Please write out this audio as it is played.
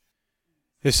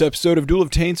This episode of Duel of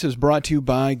Taints is brought to you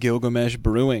by Gilgamesh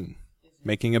Brewing,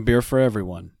 making a beer for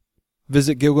everyone.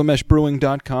 Visit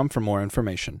gilgameshbrewing.com for more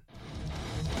information.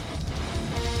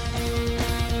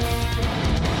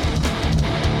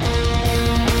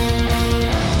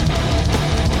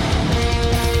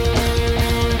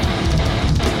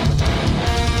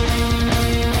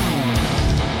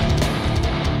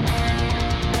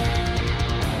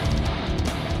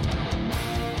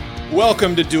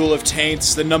 Welcome to Duel of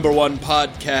Taints, the #1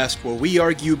 podcast where we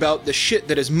argue about the shit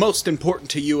that is most important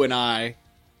to you and I,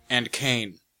 and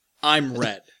Kane. I'm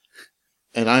Red.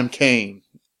 And I'm Kane.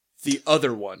 The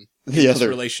other one in The this other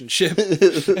relationship.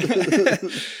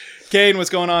 Kane, what's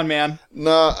going on, man?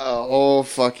 Not a whole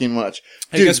fucking much.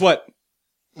 Hey, Dude, guess what?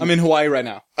 I'm in Hawaii right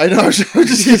now. I know, I was just going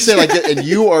to say, like, and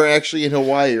you are actually in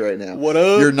Hawaii right now. What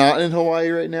up? You're not in Hawaii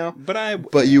right now,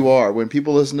 But but you are. When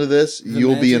people listen to this,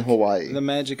 you'll be in Hawaii. The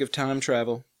magic of time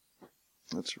travel.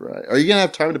 That's right. Are you going to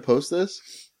have time to post this?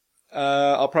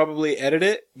 I'll probably edit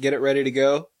it, get it ready to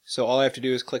go, so all I have to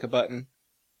do is click a button.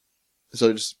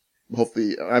 So just,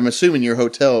 hopefully, I'm assuming your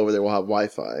hotel over there will have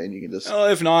Wi-Fi, and you can just... Oh,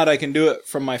 if not, I can do it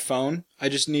from my phone. I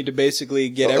just need to basically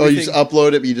get Oh, everything... you just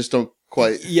upload it, but you just don't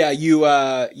quite... Yeah,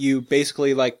 you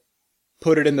basically like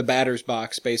put it in the batter's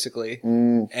box, basically,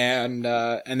 and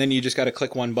then you just got to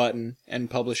click one button and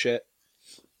publish it.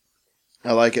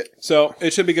 I like it. So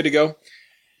it should be good to go.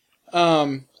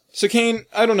 So Kane,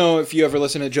 I don't know if you ever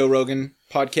listen to Joe Rogan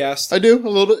podcast. I do, a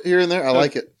little bit here and there. I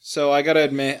like it. So I gotta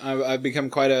admit, I've become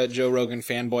quite a Joe Rogan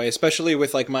fanboy, especially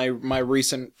with like my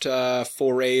recent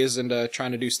forays into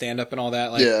trying to do stand up and all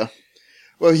that. Like, Yeah.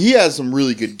 Well, he has some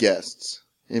really good guests.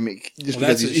 I mean, just Well, because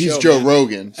that's his he's show, Joe man.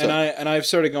 Rogan. So. And I've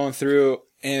started going through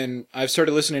and I've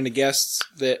started listening to guests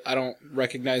that I don't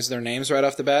recognize their names right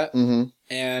off the bat. Mm-hmm.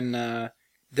 And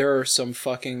there are some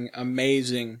fucking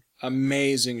amazing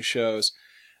shows.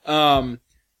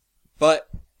 But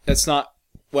that's not,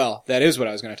 well, that is what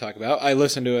I was going to talk about. I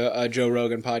listened to a Joe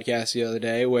Rogan podcast the other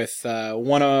day with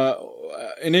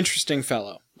an interesting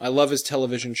fellow. I love his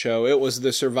television show. It was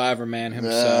the Survivor man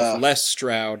himself, Les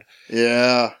Stroud.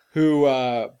 Yeah. Who,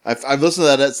 I've listened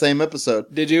to that same episode.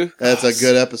 did you? That's a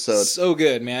good episode. So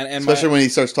good, man. And Especially when he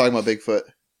starts talking about Bigfoot.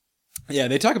 yeah,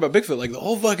 they talk about Bigfoot like the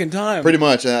whole fucking time. Pretty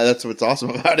much. That's what's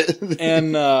awesome about it.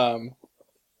 And,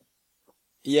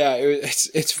 yeah,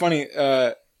 it's funny.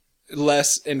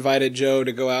 Les invited Joe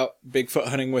to go out Bigfoot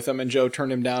hunting with him, and Joe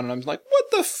turned him down, and I'm like, what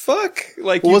the fuck?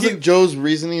 Like, Wasn't Joe's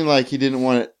reasoning like he didn't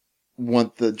want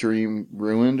the dream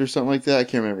ruined or something like that? I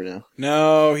can't remember now.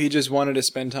 No, he just wanted to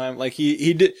spend time. Like,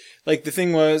 he did, like, the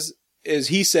thing is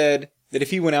he said that if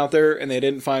he went out there and they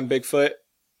didn't find Bigfoot,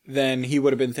 then he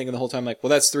would have been thinking the whole time, like, well,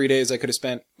 that's 3 days I could have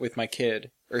spent with my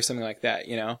kid, or something like that,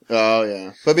 you know? Oh,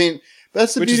 yeah. But I mean,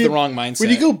 that's the Which beauty. is the wrong mindset. When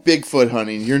you go Bigfoot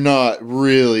hunting, you're not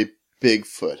really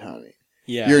Bigfoot hunting.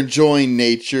 Yeah. You're enjoying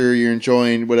nature. You're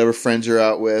enjoying whatever friends you're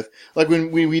out with. Like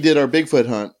when we did our Bigfoot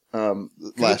hunt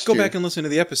last Go year. back and listen to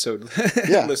the episode,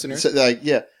 Yeah, listener. So,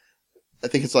 yeah. I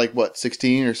think it's like what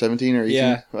 16 or 17 or 18.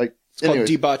 Yeah. Like It's called anyways.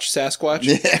 Debauched Sasquatch.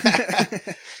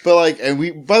 Yeah. But like, and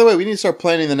we. By the way, we need to start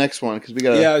planning the next one because we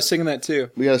gotta. Yeah, I was thinking that too.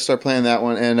 We gotta start planning that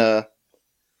one. And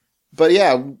but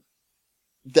yeah,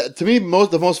 to me,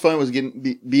 the most fun was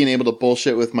being able to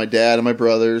bullshit with my dad and my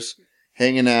brothers,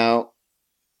 hanging out.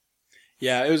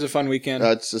 Yeah, it was a fun weekend.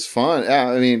 It's just fun. Yeah,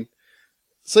 I mean,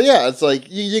 so yeah, it's like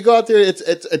you go out there.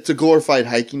 It's a glorified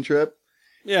hiking trip,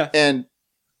 Yeah. and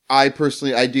I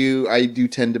personally, I do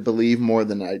tend to believe more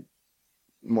than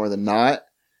not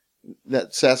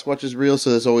that Sasquatch is real.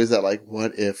 So there's always that like,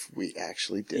 what if we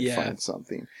actually did find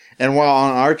something? And while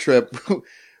on our trip,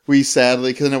 we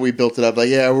sadly, because I know we built it up, like,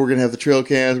 yeah, we're gonna have the trail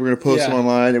cams, we're gonna post them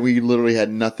online, and we literally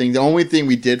had nothing. The only thing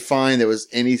we did find that was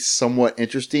any somewhat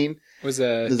interesting Was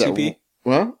a is 2P?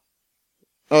 Well,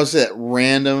 oh, it's that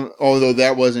random. Although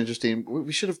that was interesting.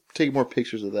 We should have taken more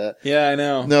pictures of that. Yeah, I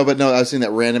know. No, but no, I was seeing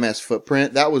that random ass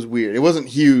footprint. That was weird. It wasn't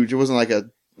huge. It wasn't like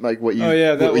what you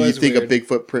what you think a big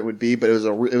footprint would be. But it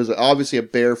was obviously a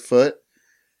bare foot,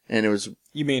 and it was.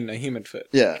 You mean a human foot?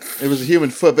 Yeah, it was a human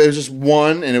foot, but it was just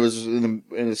one, and it was in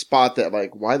a spot that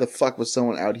like, why the fuck was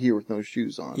someone out here with no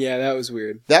shoes on? Yeah, that was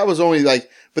weird. That was only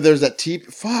like, but there's that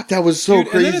fuck, that was so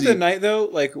Dude, crazy. And then at the night though,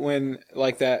 like when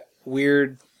like that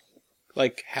weird,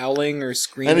 like howling or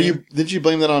screaming. And didn't you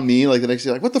blame that on me? Like the next day,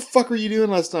 like, what the fuck were you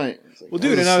doing last night? Like, well,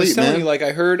 dude, I was asleep, telling you, like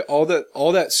I heard all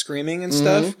that screaming and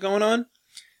stuff going on,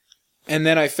 and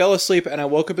then I fell asleep and I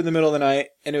woke up in the middle of the night,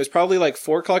 and it was probably like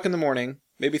 4:00 in the morning,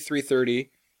 maybe 3:30,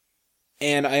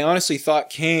 and I honestly thought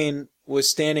Kane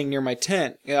was standing near my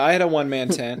tent. Yeah, I had a one-man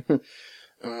tent.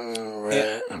 All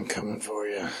right, I'm coming for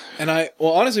you. And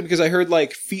honestly, because I heard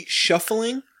like feet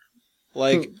shuffling,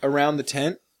 like around the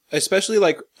tent, especially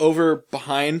like over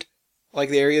behind like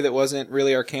the area that wasn't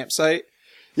really our campsite.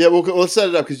 Yeah, well, let's set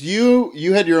it up because you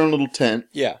had your own little tent.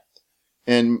 Yeah.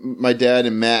 And my dad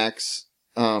and Max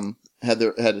had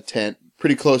a tent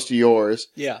pretty close to yours.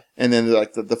 Yeah. And then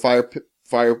like the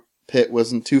fire pit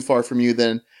wasn't too far from you.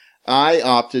 Then I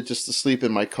opted just to sleep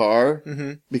in my car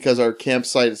because our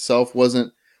campsite itself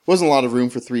wasn't a lot of room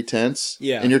for 3 tents.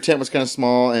 Yeah. And your tent was kind of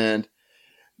small. And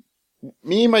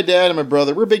me, my dad, and my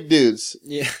brother, we're big dudes.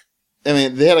 Yeah. I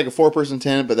mean, they had like a 4-person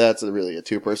tent, but that's really a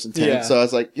 2-person tent. Yeah. So I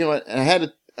was like, you know what? And I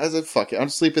was like, fuck it. I'll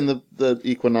just sleep in the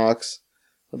Equinox.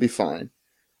 I'll be fine.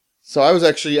 So I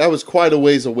was quite a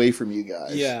ways away from you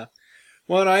guys. Yeah.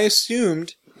 Well, and I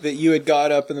assumed that you had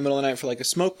got up in the middle of the night for like a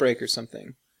smoke break or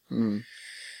something. Mm.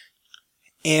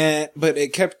 But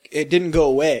it didn't go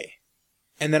away.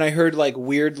 And then I heard like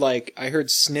weird, like I heard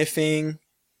sniffing,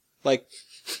 like,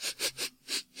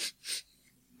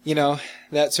 you know,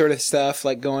 that sort of stuff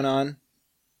like going on.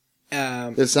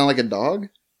 Did it sound like a dog?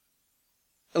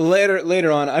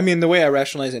 Later on, I mean, the way I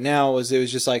rationalize it now was it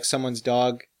was just like someone's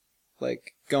dog,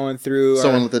 like going through.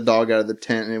 Someone let the dog out of the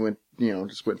tent and it went,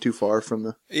 just went too far from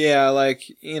the. Yeah, like,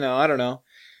 I don't know.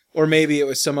 Or maybe it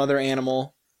was some other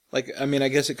animal. Like, I mean, I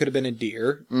guess it could have been a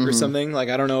deer or something. Like,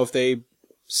 I don't know if they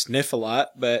sniff a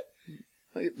lot, but.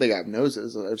 They got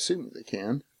noses. I assume they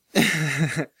can.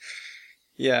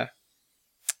 Yeah.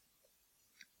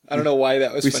 I don't know why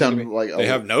that was funny sound to me. like they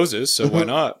have noses, so why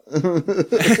not?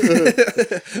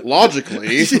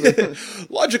 Logically.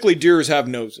 Logically, deers have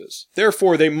noses.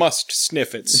 Therefore, they must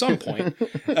sniff at some point.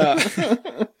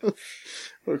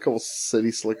 What a couple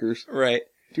city slickers. Right.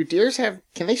 Do deers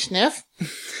can they sniff?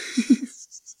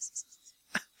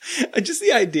 Just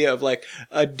the idea of, like,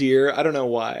 a deer, I don't know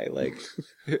why, like,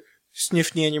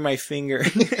 sniff me under my finger.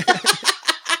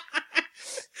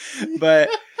 But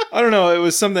I don't know, it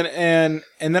was something, and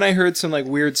then I heard some like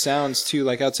weird sounds too,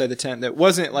 like outside the tent that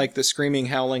wasn't like the screaming,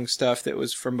 howling stuff that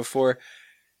was from before.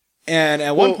 And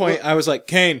at one point I was like,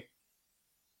 Kane.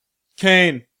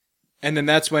 And then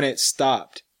that's when it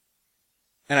stopped.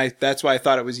 And that's why I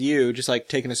thought it was you, just like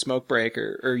taking a smoke break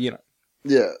or Yeah,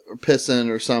 or pissing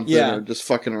or something, Yeah. or just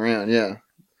fucking around, yeah.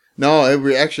 No, I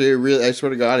swear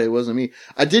to God, it wasn't me.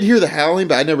 I did hear the howling,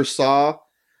 but I never saw.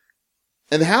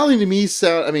 And the howling to me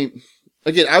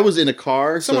again, I was in a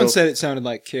car. Someone so said it sounded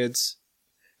like kids.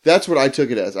 that's what I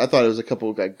took it as. I thought it was a couple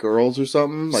of like girls or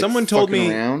something. Like Someone told fucking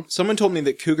me around. Someone told me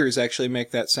that cougars actually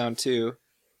make that sound too.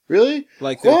 Really?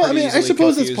 Like, they're well, I pretty mean, I easily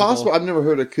suppose it's confusable. possible. I've never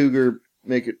heard a cougar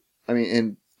make it. I mean,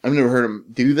 and I've never heard them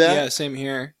do that. Yeah, same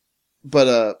here.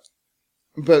 But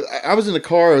I was in a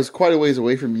car. I was quite a ways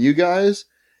away from you guys,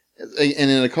 and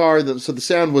in a car, so the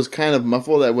sound was kind of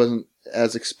muffled. I wasn't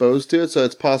as exposed to it, so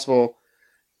it's possible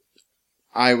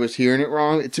I was hearing it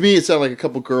wrong. To me, it sounded like a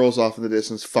couple girls off in the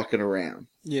distance fucking around.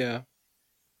 Yeah.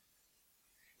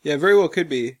 Yeah, very well could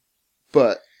be.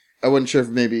 But I wasn't sure if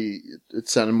maybe it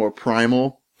sounded more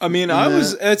primal. I mean,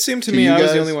 it seemed to me I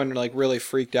was the only one like really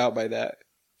freaked out by that.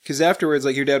 Because afterwards,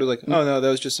 like, your dad was like, oh no, that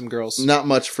was just some girls. Not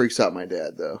much freaks out my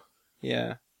dad, though.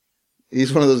 Yeah.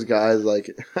 He's one of those guys,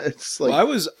 like, it's like...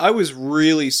 Well, I was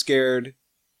really scared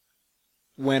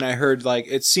when I heard, like,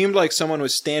 it seemed like someone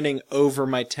was standing over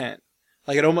my tent.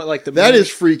 Like, it almost, like, the moon... That is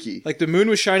freaky. Like, the moon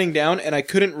was shining down, and I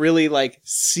couldn't really, like,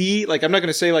 see... Like, I'm not going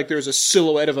to say, like, there was a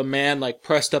silhouette of a man, like,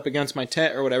 pressed up against my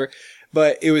tent or whatever.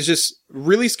 But it was just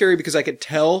really scary because I could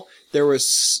tell there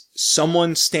was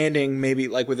someone standing maybe,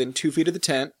 like, within 2 feet of the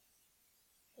tent.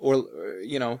 Or,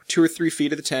 2 or 3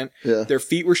 feet of the tent. Yeah. Their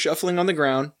feet were shuffling on the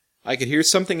ground. I could hear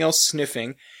something else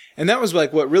sniffing. And that was,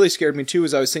 like, what really scared me, too,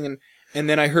 was I was thinking... And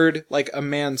then I heard, like, a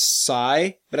man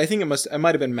sigh. But I think it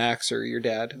might have been Max or your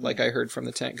dad, like I heard from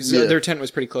the tent. Because their tent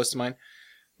was pretty close to mine.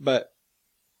 But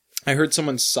I heard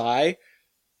someone sigh.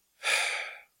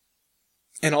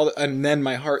 And then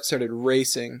my heart started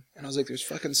racing. And I was like, there's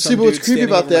fucking some but what's dude creepy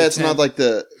standing about over my that, it's tent. not like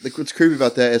what's creepy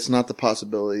about that, it's not the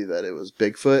possibility that it was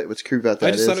Bigfoot. What's creepy about that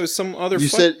I just thought it was some other you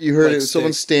said you heard like, it was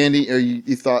someone standing, or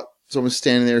you thought someone was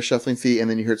standing there shuffling feet, and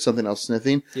then you heard something else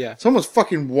sniffing. Yeah. Someone's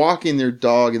fucking walking their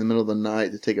dog in the middle of the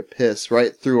night to take a piss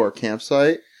right through our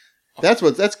campsite.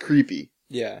 That's creepy.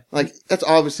 Yeah. Like, that's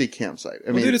obviously a campsite.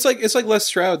 I mean, dude, it's like Les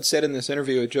Stroud said in this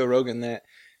interview with Joe Rogan that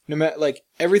no matter, like,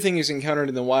 everything he's encountered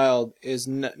in the wild is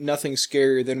nothing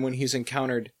scarier than when he's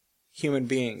encountered human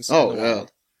beings in the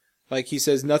wild. Like, he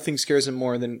says nothing scares him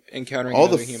more than encountering all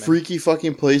another the human. freaky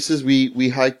fucking places we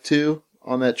hiked to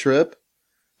on that trip.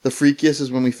 The freakiest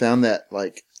is when we found that,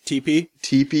 like, teepee.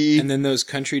 And then those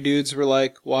country dudes were,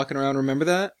 like, walking around. Remember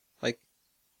that? Like,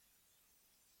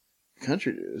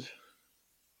 country dudes.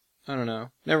 I don't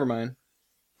know. Never mind.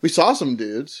 We saw some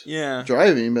dudes. Yeah.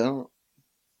 Driving, but I don't...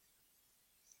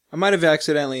 I might have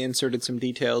accidentally inserted some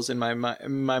details in my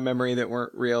memory that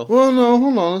weren't real. Well, no,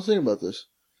 hold on. Let's think about this.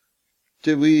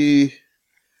 Did we...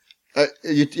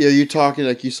 you talking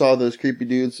like you saw those creepy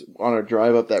dudes on our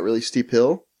drive up that really steep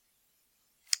hill?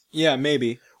 Yeah,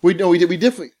 maybe. We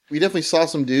definitely saw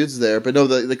some dudes there, but no,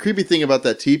 the creepy thing about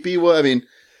that teepee was, I mean,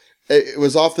 it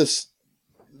was off this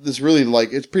really,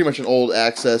 like, it's pretty much an old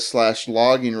access /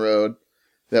 logging road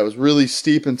that was really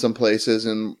steep in some places,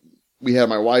 and we had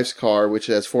my wife's car, which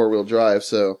has 4-wheel drive,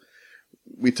 so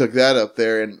we took that up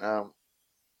there, and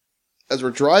as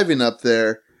we're driving up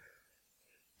there,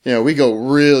 you know, we go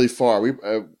really far.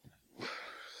 It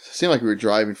seemed like we were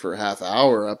driving for a half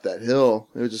hour up that hill.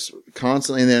 It was just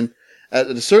constantly, and then at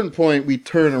a certain point, we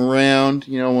turn around,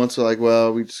 you know, once we're like,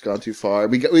 well, we just gone too far.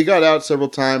 We got out several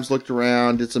times, looked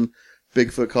around, did some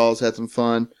Bigfoot calls, had some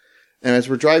fun. And as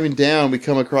we're driving down, we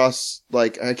come across,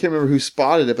 like, I can't remember who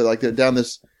spotted it, but like they're down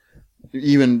this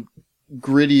even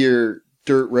grittier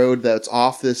dirt road that's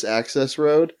off this access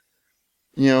road.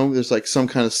 You know, there's like some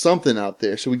kind of something out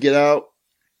there. So we get out,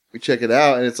 we check it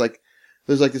out, and it's like,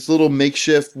 there's like this little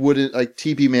makeshift wooden, like,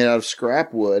 teepee made out of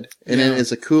scrap wood, and then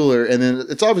it's a cooler, and then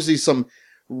it's obviously some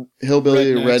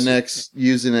hillbilly rednecks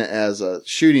using it as a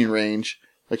shooting range,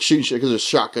 like shooting shit, because there's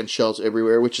shotgun shells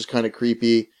everywhere, which is kind of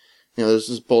creepy. You know, there's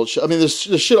this bullshit. I mean, there's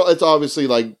shit. It's obviously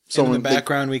like someone. In the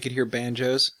background, we could hear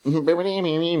banjos. You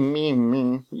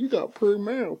got pretty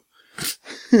mouth.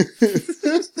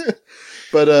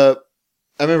 But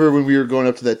I remember when we were going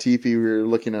up to that teepee, we were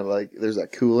looking at, like, there's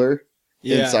that cooler.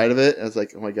 Yeah. Inside of it, I was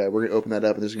like, "Oh my god, we're gonna open that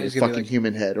up, and there's gonna be a fucking like,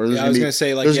 human head, or there's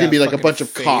gonna be like a bunch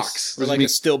of cocks, or like a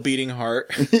still beating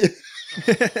heart."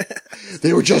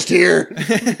 They were just here.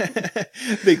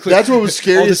 That's what was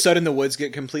scary. All of a sudden, the woods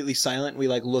get completely silent. We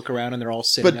like look around, and they're all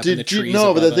sitting up in the trees.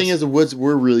 No, but the thing is, the woods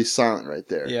were really silent right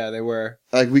there. Yeah, they were.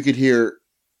 Like we could hear,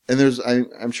 and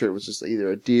I'm sure it was just either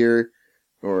a deer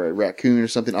or a raccoon or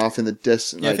something off in the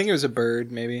distance. Yeah, like, I think it was a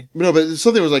bird, maybe. No, but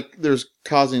something was like, there was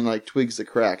causing like twigs to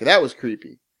crack. That was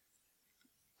creepy.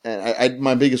 And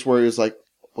my biggest worry was like,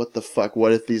 what the fuck?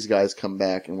 What if these guys come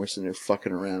back and we're sitting there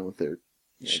fucking around with their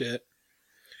shit?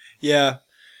 Yeah.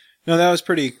 No, that was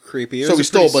pretty creepy. So we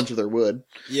stole a bunch of their wood.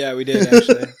 Yeah, we did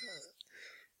actually.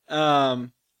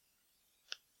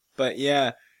 But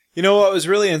yeah, you know what was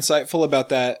really insightful about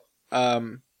that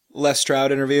Les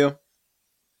Stroud interview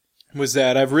was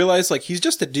that I've realized, like, he's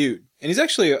just a dude, and he's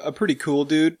actually a pretty cool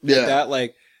dude. Yeah. That,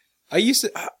 like, I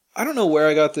don't know where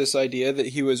I got this idea that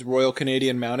he was Royal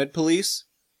Canadian Mounted Police,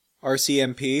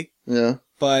 RCMP. Yeah.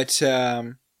 But I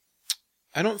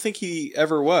don't think he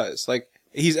ever was. Like,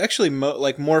 he's actually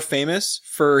more famous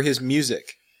for his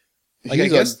music. Like,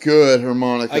 he's a good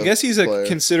harmonica. I guess he's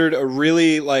considered a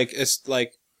really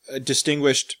a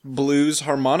distinguished blues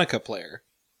harmonica player.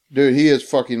 Dude, he is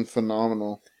fucking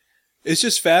phenomenal. It's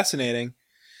just fascinating.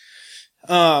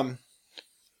 I'm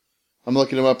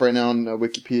looking him up right now on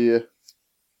Wikipedia.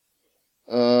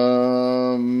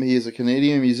 He is a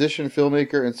Canadian musician,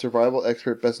 filmmaker, and survival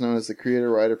expert, best known as the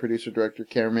creator, writer, producer, director,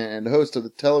 cameraman, and host of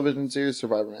the television series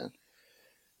Survivorman.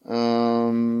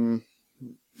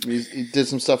 He did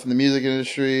some stuff in the music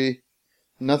industry.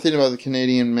 Nothing about the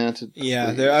Canadian Mounted Police. Yeah,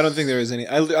 I don't think there was any.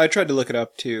 I tried to look it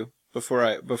up too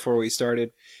before we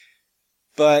started.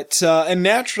 But and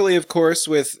naturally, of course,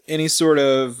 with any sort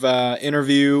of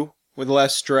interview with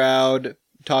Les Stroud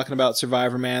talking about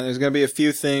Survivorman, there's going to be a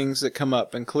few things that come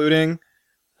up, including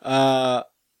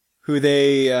who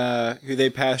they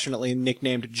passionately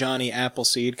nicknamed Johnny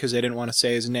Appleseed because they didn't want to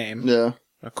say his name. Yeah.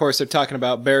 Of course, they're talking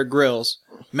about Bear Grylls,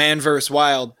 Man vs.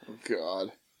 Wild. Oh,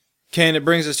 God. Ken, it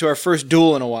brings us to our first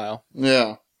duel in a while.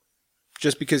 Yeah.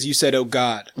 Just because you said, oh,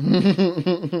 God.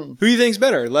 Who do you think's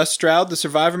better, Les Stroud, the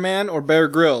Survivorman, or Bear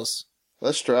Grylls?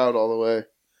 Les Stroud all the way.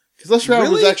 Because Les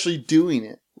Stroud was actually doing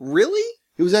it. Really?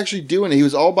 He was actually doing it. He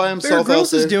was all by himself out there. Bear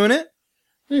Grylls is doing it?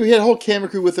 He had a whole camera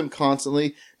crew with him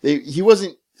constantly. He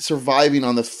wasn't surviving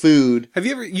on the food.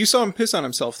 You saw him piss on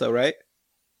himself, though, right?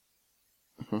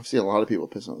 I've seen a lot of people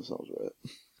piss on themselves, right?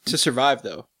 To survive,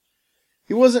 though.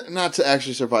 He wasn't not to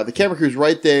actually survive. The camera crew's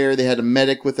right there. They had a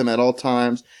medic with him at all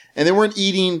times. And they weren't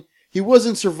eating. He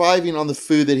wasn't surviving on the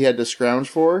food that he had to scrounge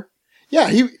for. Yeah,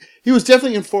 he was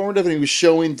definitely informative, and he was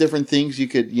showing different things you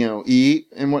could, eat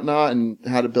and whatnot, and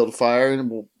how to build a fire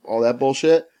and all that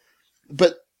bullshit.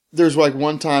 But there's like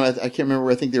one time, I can't remember,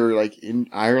 I think they were like in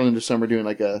Ireland or somewhere doing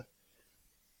like an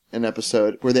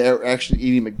episode where they were actually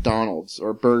eating McDonald's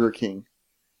or Burger King.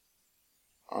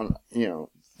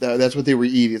 That's what they were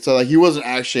eating. So like he wasn't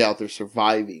actually out there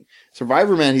surviving.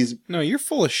 Survivorman, No, you're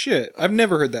full of shit. I've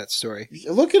never heard that story.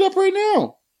 Look it up right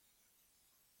now.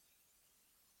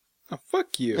 Oh,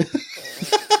 fuck you.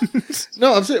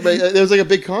 No, I'm saying, but there was like a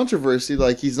big controversy.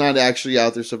 Like, he's not actually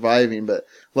out there surviving, but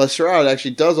Les Stroud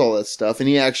actually does all that stuff, and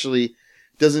he actually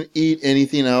doesn't eat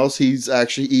anything else. He's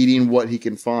actually eating what he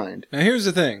can find. Now, here's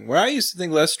the thing. Where I used to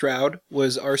think Les Stroud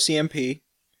was RCMP,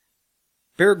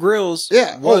 Bear Grylls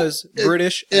was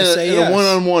British SAS. In a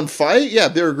one-on-one fight, yeah,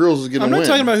 Bear Grylls is going to win. I'm not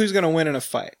talking about who's going to win in a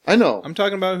fight. I know. I'm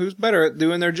talking about who's better at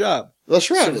doing their job. Les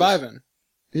Stroud surviving.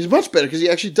 He's much better because he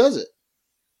actually does it.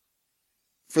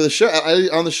 For the show,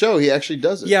 on the show, he actually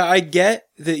does it. Yeah, I get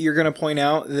that you're going to point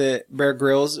out that Bear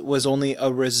Grylls was only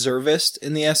a reservist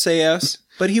in the SAS,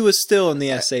 but he was still in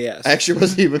the SAS. I actually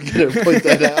wasn't even going to point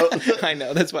that out. I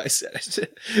know, that's why I said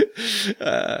it.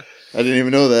 I didn't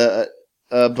even know that.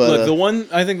 But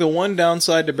look, I think the one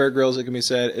downside to Bear Grylls that can be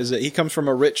said is that he comes from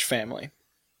a rich family.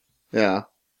 Yeah.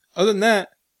 Other than that,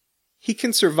 he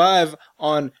can survive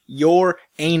on your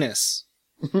anus.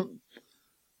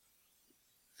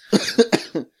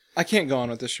 I can't go on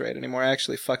with this charade anymore. I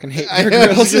actually fucking hate Bear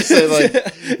Grylls. I was just saying, like,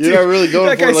 you're not really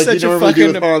going for it like you normally do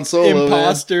with Han Solo.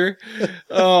 Imposter.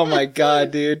 Oh my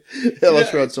god, dude. Yeah, Les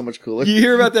Stroud's so much cooler. You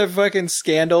hear about that fucking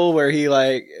scandal where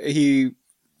he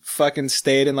fucking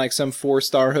stayed in like some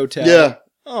 4-star hotel? Yeah.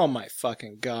 Oh my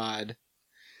fucking god.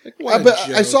 Like,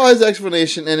 I saw his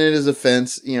explanation, and in his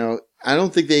offense, I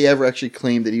don't think they ever actually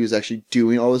claimed that he was actually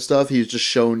doing all this stuff. He was just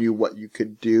showing you what you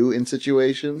could do in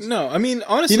situations. No, I mean,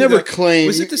 honestly, he never claimed.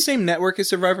 Was it the same network as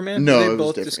Survivor Man? No, it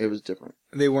was different. It was different.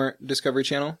 They weren't Discovery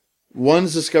Channel?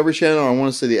 One's Discovery Channel. I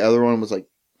want to say the other one was like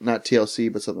not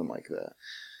TLC, but something like that.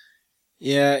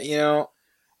 Yeah,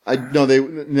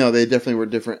 they definitely were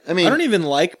different. I mean, I don't even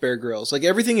like Bear Grylls. Like,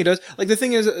 everything he does. Like, the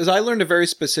thing is I learned a very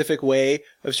specific way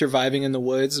of surviving in the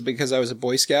woods because I was a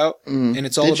Boy Scout, and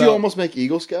it's all about. Did you almost make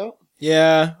Eagle Scout?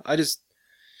 Yeah, Does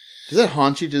that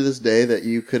haunt you to this day that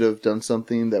you could have done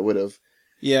something that would have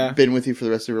been with you for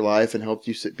the rest of your life and helped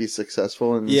you be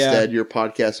successul, and instead you're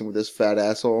podcasting with this fat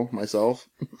asshole, myself?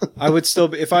 I would still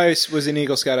be, if I was an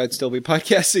Eagle Scout, I'd still be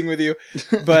podcasting with you.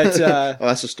 But oh,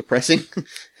 that's just depressing.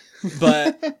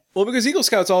 But because Eagle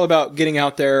Scout's all about getting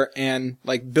out there and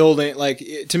like building, like,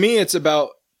 to me it's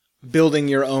about building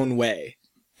your own way.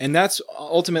 And that's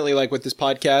ultimately like what this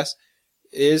podcast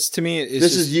is to me.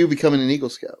 This is you becoming an Eagle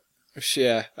Scout.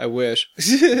 Yeah, I wish.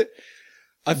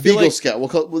 I feel Beagle like, Scout.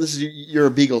 You're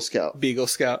a Beagle Scout. Beagle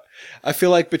Scout. I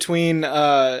feel like between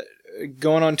going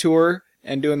on tour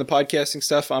and doing the podcasting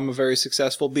stuff, I'm a very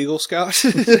successful Beagle Scout.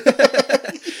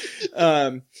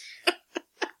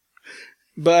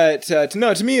 But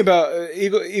to me, about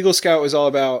Eagle Scout was all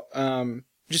about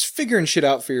just figuring shit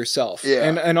out for yourself. Yeah.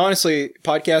 And honestly,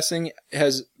 podcasting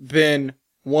has been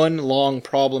one long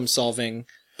problem solving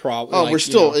problem. Oh, we're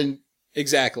still in.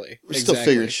 Exactly. We're still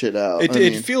figuring shit out.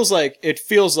 It feels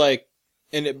like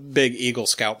a big Eagle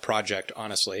Scout project,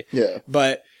 honestly. Yeah.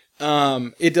 But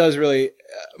it does really,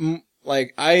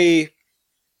 like, I,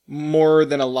 more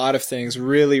than a lot of things,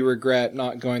 really regret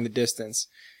not going the distance.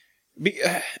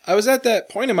 I was at that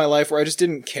point in my life where I just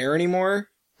didn't care anymore.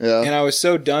 Yeah. And I was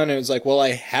so done. And it was like, well,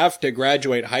 I have to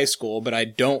graduate high school, but I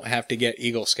don't have to get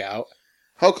Eagle Scout.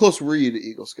 How close were you to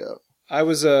Eagle Scout? I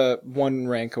was one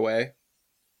rank away.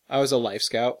 I was a Life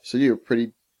Scout. So you were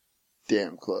pretty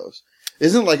damn close.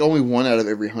 Isn't like only 1 out of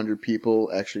every 100 people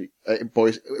actually,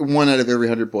 1 out of every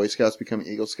 100 Boy Scouts become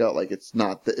Eagle Scout? Like, it's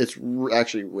not, it's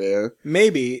actually rare.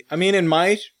 Maybe. I mean, in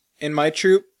my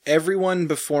troop, everyone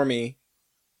before me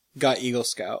got Eagle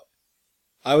Scout.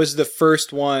 I was the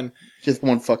first one. Just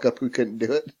one fuck up who couldn't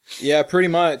do it? Yeah, pretty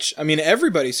much. I mean,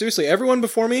 everybody, seriously, everyone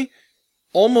before me,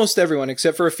 almost everyone,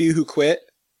 except for a few who quit,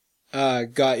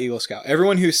 got Eagle Scout.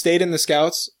 Everyone who stayed in the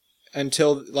Scouts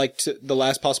until, like, to the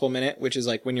last possible minute, which is,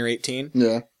 like, when you're 18.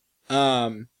 Yeah.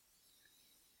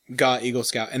 Got Eagle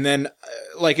Scout. And then,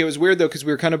 like, it was weird, though, because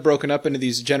we were kind of broken up into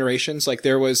these generations. Like,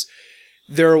 there was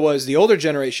the older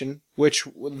generation, which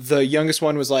the youngest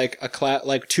one was, like,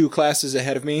 2 classes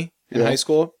ahead of me in high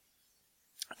school.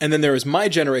 And then there was my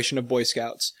generation of Boy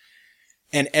Scouts.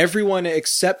 And everyone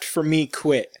except for me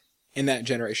quit in that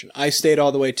generation. I stayed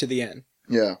all the way to the end.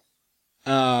 Yeah.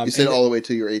 You stayed all the way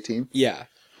till you were 18? Yeah.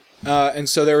 And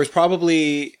so there was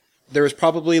probably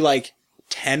like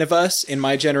 10 of us in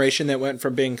my generation that went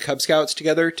from being Cub Scouts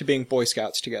together to being Boy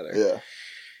Scouts together. Yeah.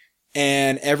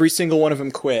 And every single one of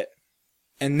them quit.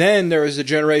 And then there was a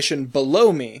generation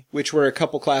below me, which were a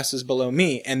couple classes below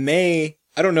me, and I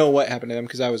don't know what happened to them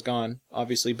because I was gone,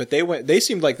 obviously, but they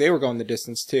seemed like they were going the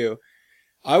distance too.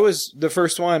 I was the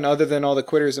first one, other than all the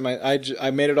quitters.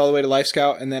 I made it all the way to Life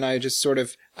Scout, and then I just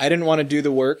I didn't want to do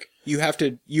the work. You have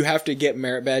to get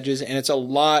merit badges, and it's a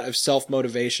lot of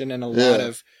self-motivation and a lot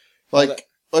of... Like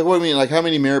what do you mean? Like, how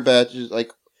many merit badges,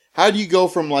 like, How do you go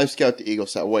from Life Scout to Eagle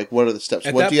Scout? Like, what are the steps?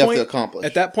 At What that do you point- have to accomplish?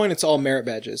 At that point, it's all merit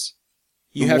badges.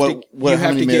 You And have what, to. You how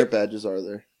have many to merit get badges are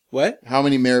there? what? How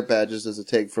many merit badges does it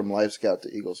take from Life Scout to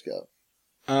Eagle Scout?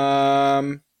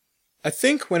 I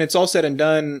think when it's all said and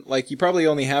done, like you probably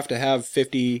only have to have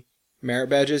 50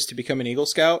 merit badges to become an Eagle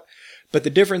Scout. But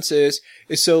the difference is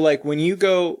so like when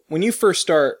you first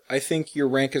start, I think your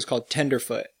rank is called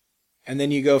Tenderfoot. And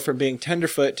then you go from being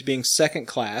Tenderfoot to being second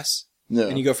class. Yeah.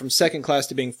 And you go from second class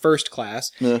to being first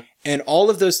class. Yeah. And all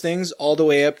of those things all the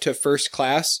way up to first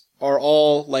class are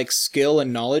all like skill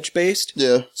and knowledge based.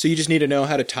 Yeah. So you just need to know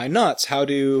how to tie knots, how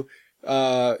to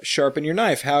sharpen your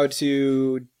knife, how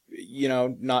to,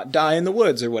 not die in the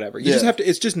woods or whatever. You just have to,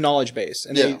 it's just knowledge based.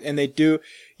 And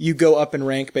you go up in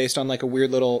rank based on like a weird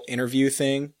little interview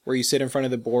thing where you sit in front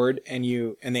of the board and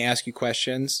they ask you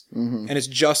questions. Mm-hmm. And it's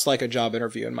just like a job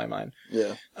interview in my mind.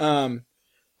 Yeah.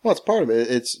 Well, it's part of it.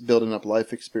 It's building up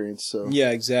life experience. So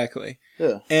yeah, exactly.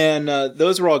 Yeah. And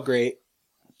those were all great.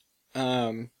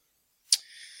 And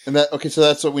so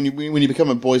that's what when you become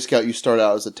a Boy Scout, you start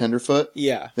out as a Tenderfoot.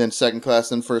 Yeah. Then second class,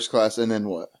 then first class, and then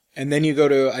what? And then you go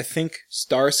to, I think,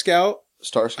 Star Scout.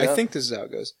 Star Scout? I think this is how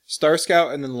it goes. Star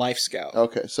Scout and then Life Scout.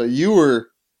 Okay, so you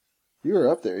were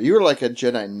up there. You were like a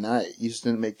Jedi Knight. You just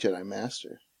didn't make Jedi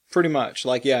Master. Pretty much.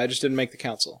 Like, yeah, I just didn't make the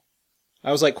council.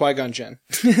 I was like Qui-Gon Jinn.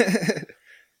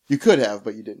 You could have,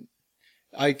 but you didn't.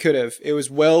 I could have. It was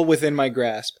well within my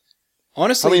grasp.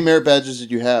 Honestly. How many merit badges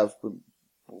did you have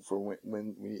for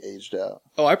when you aged out?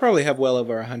 Oh, I probably have well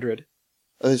over 100.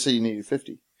 Oh, they say you needed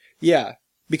 50. Yeah.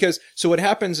 Because, so what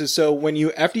happens is,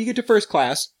 after you get to first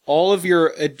class, all of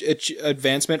your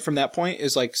advancement from that point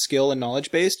is like skill and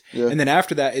knowledge based. Yeah. And then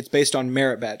after that, it's based on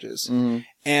merit badges. Mm-hmm.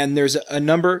 And there's a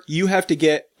number, you have to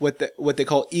get what they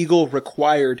call Eagle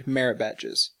required merit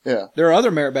badges. Yeah. There are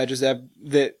other merit badges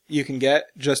that you can get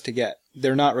just to get.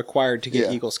 They're not required to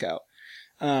get Eagle Scout.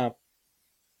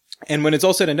 And when it's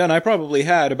all said and done, I probably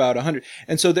had about 100.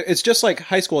 And so it's just like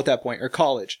high school at that point, or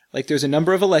college. Like there's a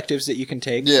number of electives that you can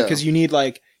take. Yeah. Because you need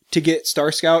to get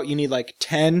Star Scout, you need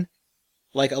 10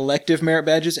 elective merit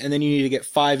badges, and then you need to get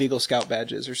 5 Eagle Scout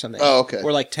badges or something. Oh, okay.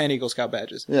 Or 10 Eagle Scout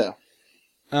badges. Yeah.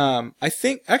 I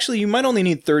think, actually, you might only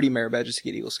need 30 merit badges to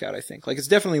get Eagle Scout, I think. It's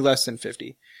definitely less than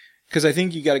 50. Because I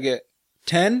think you got to get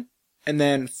 10, and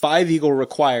then 5 Eagle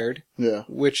required. Yeah.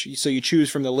 So you choose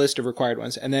from the list of required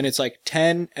ones. And then it's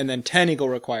 10, and then 10 Eagle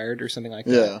required, or something like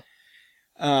that.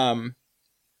 Yeah.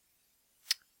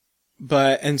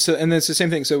 And it's the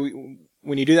same thing. So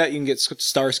when you do that, you can get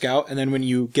Star Scout, and then when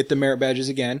you get the merit badges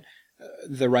again,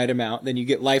 the right amount, then you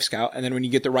get Life Scout, and then when you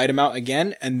get the right amount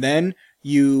again, and then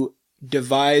you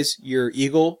devise your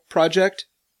Eagle project,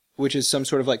 which is some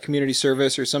sort of community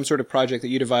service or some sort of project that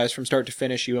you devise from start to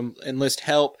finish. You enlist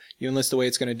help, you enlist the way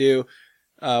it's going to do,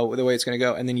 the way it's going to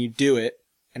go, and then you do it.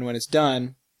 And when it's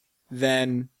done,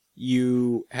 then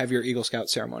you have your Eagle Scout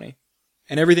ceremony.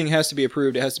 And everything has to be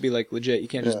approved. It has to be legit. You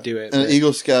can't just do it. And an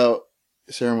Eagle Scout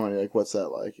ceremony, what's that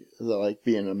like? Is that like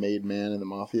being a made man in the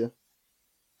Mafia?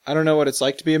 I don't know what it's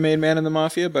like to be a made man in the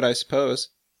Mafia, but I suppose.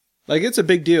 It's a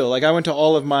big deal. I went to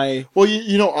all of my... Well,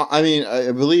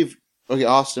 I believe... Okay,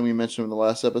 Austin, we mentioned him in the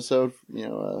last episode,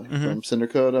 from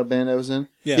Cindercoat, band I was in.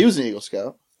 Yeah. He was an Eagle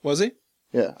Scout. Was he?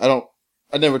 Yeah.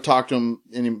 I never talked to him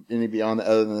any beyond that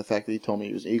other than the fact that he told me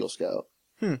he was an Eagle Scout.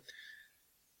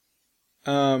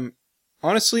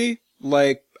 Honestly,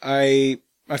 I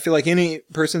feel like any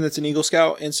person that's an Eagle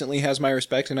Scout instantly has my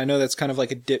respect, and I know that's kind of a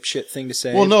dipshit thing to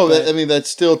say. Well, no, that's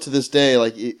still to this day,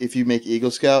 if you make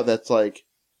Eagle Scout, that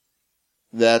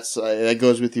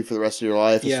goes with you for the rest of your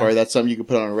life. As far as that's something you can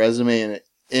put on a resume, and it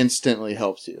instantly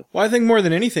helps you. Well, I think more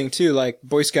than anything too,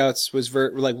 Boy Scouts was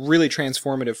really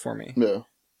transformative for me. Yeah.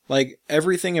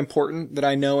 Everything important that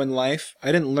I know in life,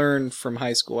 I didn't learn from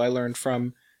high school. I learned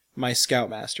from my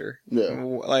Scoutmaster. Yeah.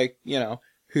 Who...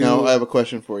 Now I have a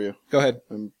question for you. Go ahead.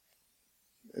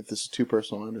 If this is too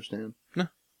personal, I understand. No.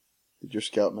 Did your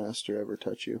Scoutmaster ever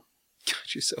touch you?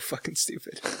 God, you're so fucking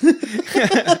stupid.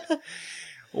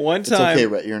 One time, it's okay,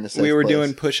 Rhett, you're in a safe we were place.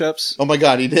 doing push-ups. Oh my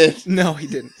God, he did. No, he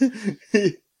didn't.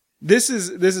 This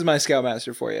is my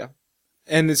Scoutmaster for you.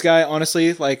 And this guy,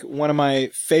 honestly, one of my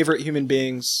favorite human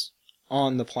beings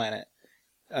on the planet.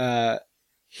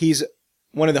 He's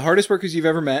one of the hardest workers you've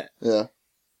ever met. Yeah.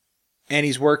 And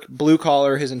he's worked blue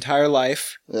collar his entire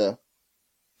life. Yeah.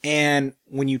 And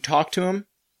when you talk to him,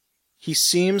 he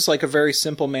seems like a very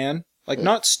simple man.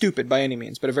 Not stupid by any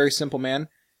means, but a very simple man.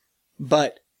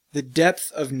 But the depth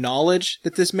of knowledge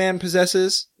that this man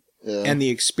possesses, and the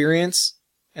experience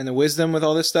and the wisdom with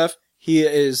all this stuff, he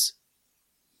is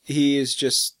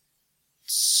just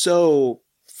so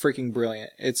freaking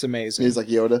brilliant. It's amazing. He's like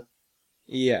Yoda.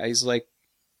 Yeah, he's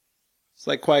It's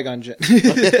like Qui-Gon Jinn.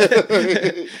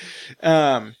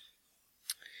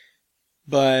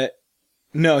 But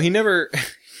no, he never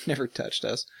touched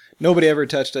us. Nobody ever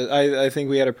touched us. I think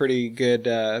we had a pretty good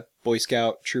Boy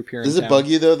Scout troop here in town. Does it bug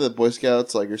you though that Boy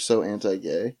Scouts like are so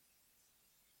anti-gay?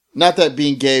 Not that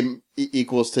being gay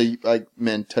equals to like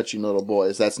men touching little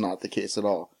boys. That's not the case at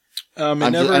all. I'm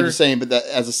just saying, but that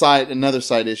as another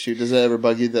side issue, does it ever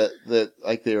bug you that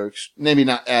like they were maybe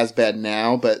not as bad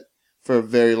now, but for a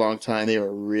very long time they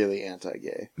were really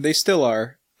anti-gay? They still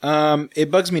are.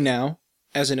 It bugs me now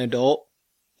as an adult.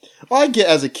 Well, I get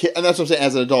as a kid, and that's what I'm saying.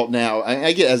 As an adult now,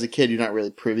 I get as a kid, you're not really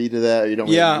privy to that. Or you don't.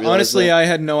 Really honestly, that. I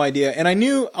had no idea, and I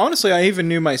knew. Honestly, I even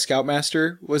knew my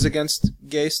scoutmaster was against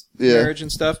gay marriage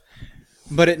and stuff,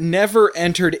 but it never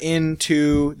entered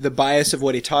into the bias of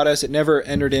what he taught us. It never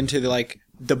entered into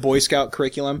the Boy Scout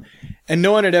curriculum, and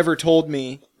no one had ever told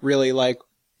me really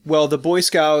well, the Boy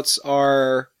Scouts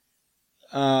are,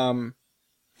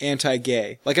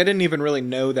 anti-gay. Like, I didn't even really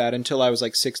know that until I was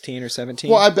 16 or 17.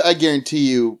 Well, I guarantee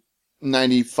you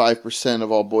 95%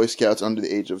 of all Boy Scouts under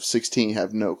the age of 16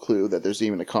 have no clue that there's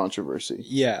even a controversy.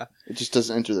 Yeah. It just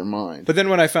doesn't enter their mind. But then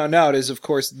what I found out is, of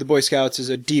course, the Boy Scouts is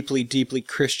a deeply, deeply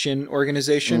Christian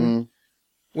organization,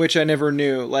 which I never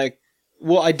knew.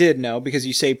 Well, I did know because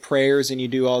you say prayers and you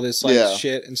do all this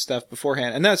shit and stuff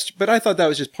beforehand. But I thought that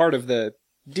was just part of the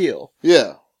deal.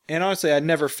 Yeah. And honestly, I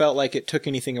never felt like it took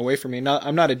anything away from me.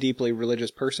 I'm not a deeply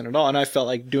religious person at all, and I felt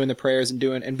like doing the prayers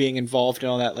and being involved in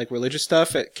all that religious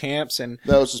stuff at camps, and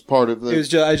that was just part of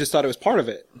it. I just thought it was part of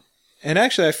it. And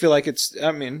actually, I feel like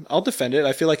I'll defend it.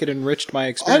 I feel like it enriched my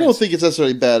experience. I don't think it's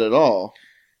necessarily bad at all,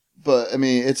 but I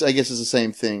guess it's the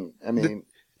same thing.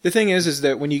 The thing is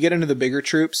that when you get into the bigger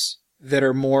troops that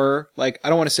are more I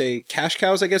don't want to say cash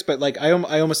cows, I guess, but I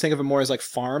almost think of them more as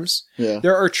farms. Yeah.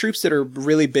 There are troops that are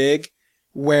really big,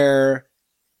 where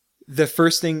the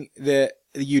first thing that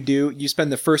you do, you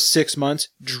spend the first 6 months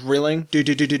drilling,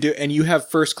 and you have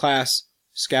first class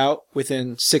scout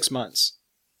within 6 months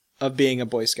of being a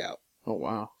Boy Scout. Oh,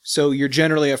 wow. So you're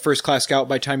generally a first class scout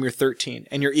by the time you're 13,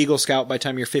 and you're Eagle Scout by the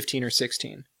time you're 15 or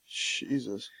 16.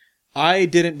 Jesus. I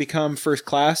didn't become first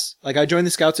class. I joined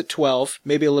the Scouts at 12,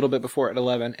 maybe a little bit before at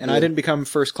 11, and I didn't become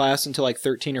first class until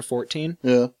 13 or 14.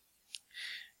 Yeah.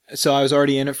 So I was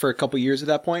already in it for a couple years at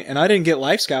that point, and I didn't get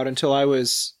Life Scout until I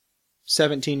was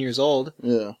 17 years old.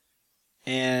 Yeah.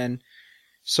 And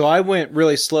so I went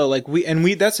really slow.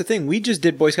 That's the thing. We just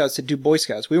did Boy Scouts to do Boy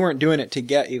Scouts. We weren't doing it to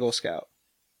get Eagle Scout.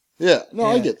 Yeah. No,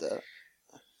 I get that.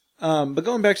 But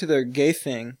going back to the gay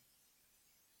thing,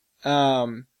 I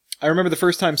remember the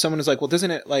first time someone was like, well,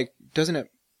 doesn't it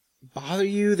bother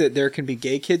you that there can be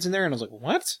gay kids in there? And I was like,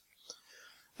 what?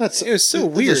 It was so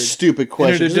weird. That's a stupid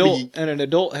question. And an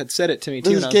adult had said it to me too.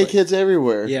 There's gay kids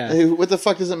everywhere. Yeah. Hey, what the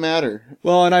fuck does it matter?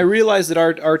 Well, and I realized that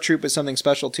our troop is something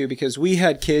special too, because we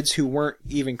had kids who weren't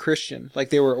even Christian.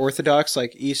 They were Orthodox,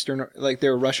 Eastern, they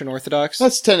were Russian Orthodox.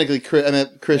 That's technically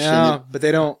Christian. Yeah, but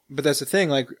they don't. But that's the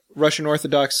thing. Russian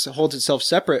Orthodox holds itself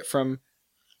separate from,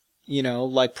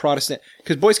 Protestant,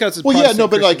 because Boy Scouts is Protestant. Well, yeah, no,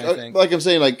 but Christian, like I'm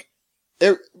saying,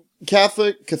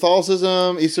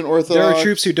 Catholicism, Eastern Orthodox. There are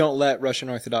troops who don't let Russian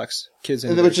Orthodox kids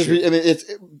in. It's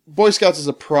Boy Scouts is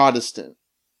a Protestant.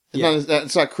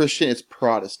 It's not Christian. It's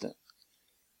Protestant.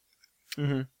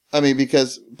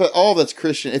 Mm-hmm. But all that's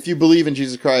Christian. If you believe in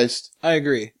Jesus Christ, I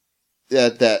agree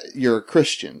that you're a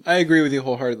Christian. I agree with you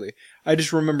wholeheartedly. I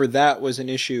just remember that was an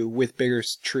issue with bigger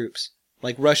troops.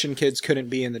 Russian kids couldn't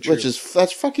be in the troops.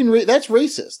 That's fucking that's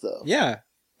racist though. Yeah.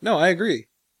 No, I agree.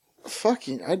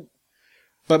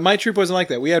 But my troop wasn't like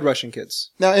that. We had Russian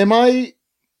kids. Now, am I...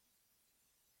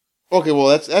 Okay, well,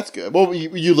 that's good. Well,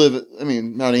 you live...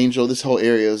 Mount Angel, this whole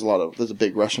area is there's a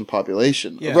big Russian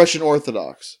population. Yeah. Russian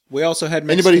Orthodox. We also had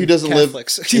Mexican anybody who doesn't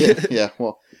Catholics. live...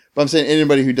 well... But I'm saying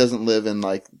anybody who doesn't live in,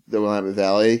 the Willamette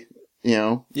Valley,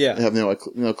 Yeah. have no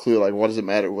clue, what does it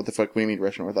matter? What the fuck we mean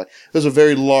Russian Orthodox? There's a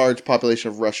very large population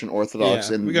of Russian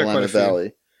Orthodox in the Willamette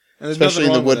Valley. Especially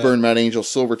in the Woodburn, Mount Angel,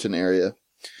 Silverton area.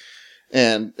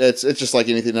 And it's just like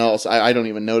anything else. I don't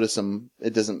even notice them.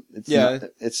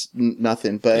 It's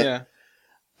nothing. But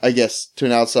I guess to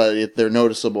an outsider, they're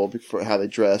noticeable for how they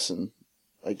dress, and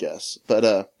I guess. But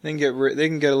they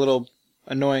can get a little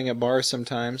annoying at bars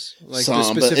sometimes. But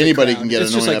anybody can get annoying.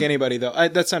 It's just like anybody, though.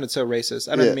 That sounded so racist.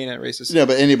 I don't mean it racist. No,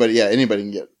 but anybody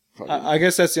can get. I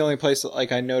guess that's the only place that,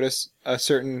 I notice a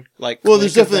certain Well,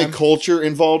 there's definitely a culture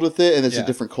involved with it, and it's a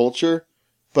different culture.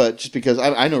 But just because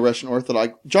I know Russian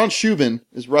Orthodox, John Shubin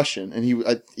is Russian, and he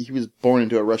was born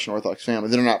into a Russian Orthodox family.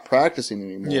 They're not practicing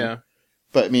anymore. Yeah.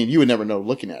 But you would never know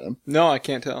looking at him. No, I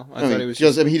can't tell. I thought he was.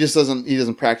 He just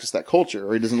doesn't practice that culture,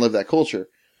 or he doesn't live that culture.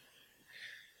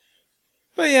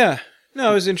 But yeah,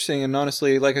 No, it was interesting, and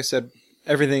honestly, like I said,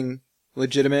 everything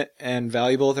legitimate and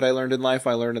valuable that I learned in life,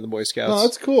 I learned in the Boy Scouts. No,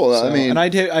 that's cool. So, I mean, and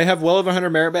I have well over 100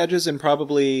 merit badges, and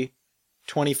probably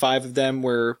 25 of them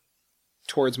were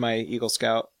towards my Eagle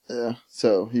Scout. yeah.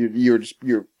 So you're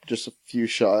just a few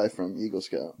shy from Eagle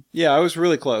Scout. Yeah, I was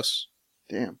really close.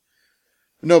 Damn.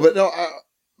 No, but no.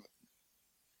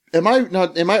 Am I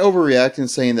overreacting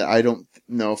saying that I don't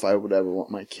know if I would ever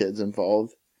want my kids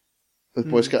involved with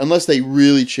Boy Scout unless they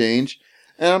really change?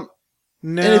 No,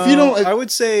 and if you don't, I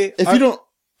would say if you don't.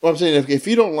 Well, I'm saying if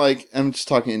you don't like, I'm just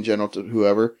talking in general to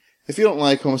whoever. If you don't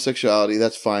like homosexuality,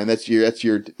 that's fine. That's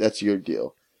your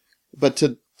deal. But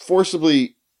to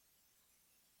forcibly,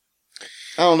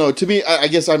 I don't know. To me, I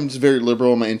guess I'm just very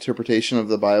liberal in my interpretation of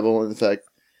the Bible and the fact,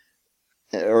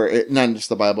 or not just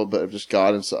the Bible, but just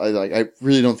God. And so I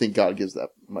really don't think God gives that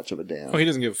much of a damn. Oh, he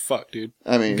doesn't give a fuck, dude.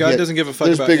 I mean, God doesn't give a fuck.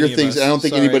 There's about bigger any things. Of us. I don't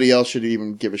think Sorry. anybody else should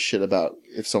even give a shit about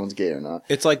if someone's gay or not.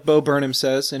 It's like Bo Burnham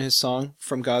says in his song,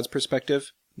 "From God's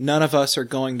Perspective, none of us are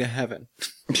going to heaven."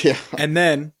 Yeah. And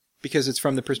then, because it's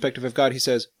from the perspective of God, he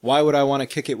says, "Why would I want to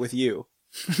kick it with you?"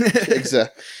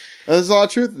 Exactly. There's a lot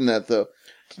of truth in that, though.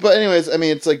 But anyways, I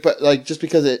mean, it's like, but like, just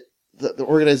because the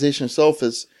organization itself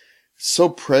is so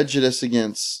prejudiced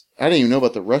against, I didn't even know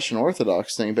about the Russian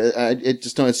Orthodox thing, but it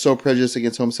just know it's so prejudiced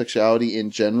against homosexuality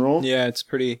in general. Yeah, it's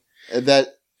pretty. That,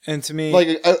 and to me,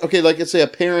 like, okay, like let's say a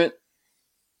parent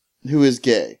who is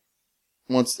gay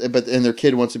and their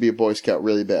kid wants to be a Boy Scout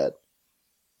really bad.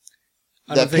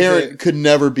 That parent could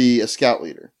never be a Scout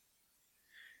leader.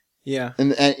 Yeah.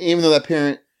 And even though that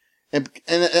parent, and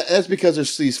that's because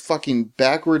there's these fucking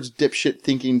backwards dipshit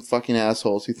thinking fucking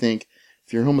assholes who think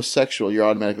if you're homosexual, you're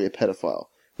automatically a pedophile.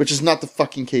 Which is not the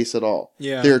fucking case at all.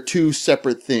 Yeah. There are two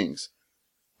separate things.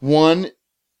 One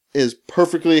is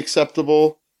perfectly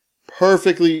acceptable,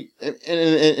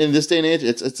 in this day and age,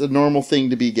 it's a normal thing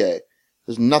to be gay.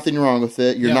 There's nothing wrong with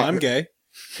it. I'm gay.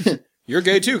 You're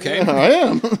gay too, Kane. I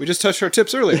am. We just touched our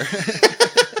tips earlier.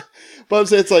 But I'm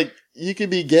saying it's like, you can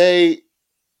be gay.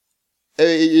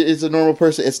 It's a normal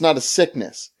person. It's not a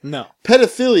sickness. No.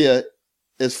 Pedophilia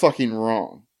is fucking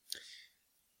wrong.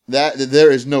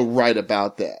 There is no right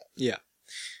about that. Yeah.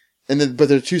 But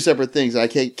they're two separate things. I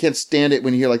can't stand it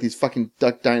when you hear like these fucking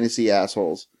Duck Dynasty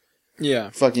assholes.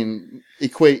 Yeah. Fucking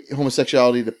equate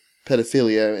homosexuality to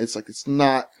pedophilia. It's like, it's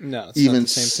not even not the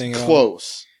same thing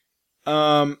close. At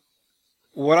all.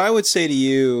 What I would say to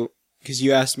you, because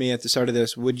you asked me at the start of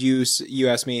this, you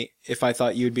asked me if I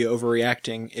thought you would be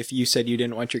overreacting if you said you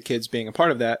didn't want your kids being a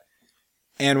part of that.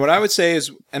 And what I would say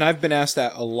is, and I've been asked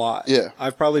that a lot. Yeah.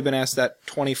 I've probably been asked that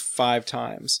 25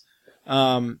 times.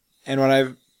 And what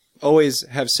I've always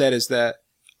have said is that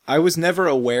I was never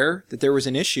aware that there was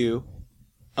an issue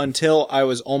until I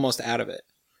was almost out of it.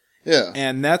 Yeah.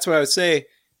 And that's what I would say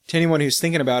to anyone who's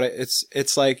thinking about it.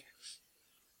 It's like,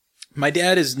 my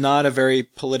dad is not a very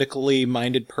politically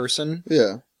minded person.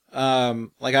 Yeah.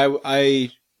 Like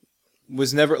I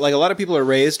was never, like a lot of people are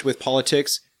raised with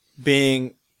politics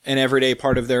being an everyday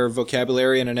part of their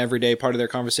vocabulary and an everyday part of their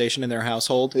conversation in their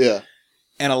household. Yeah.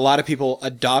 And a lot of people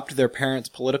adopt their parents'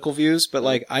 political views, but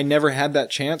like I never had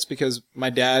that chance because my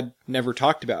dad never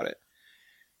talked about it.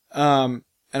 And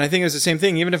I think it was the same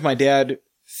thing. Even if my dad,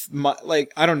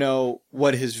 like, I don't know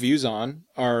what his views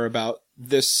are about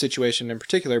this situation in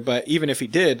particular, but even if he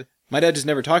did, my dad just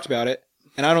never talked about it.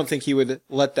 And I don't think he would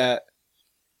let that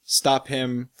stop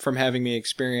him from having me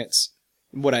experience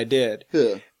what I did.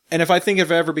 Yeah. And if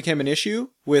it ever became an issue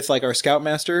with like our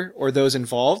scoutmaster or those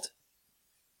involved,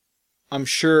 I'm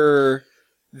sure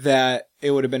that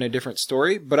it would have been a different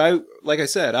story. But like I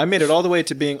said, I made it all the way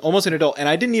to being almost an adult, and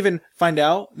I didn't even find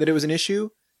out that it was an issue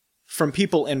from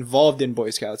people involved in Boy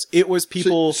Scouts. It was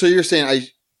people. So you're saying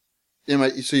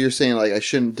so you're saying like I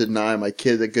shouldn't deny my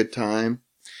kid a good time,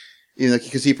 even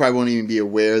because he probably won't even be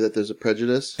aware that there's a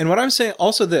prejudice. And what I'm saying,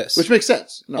 also this, which makes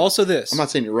sense. No, also this, I'm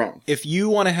not saying you're wrong. If you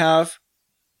want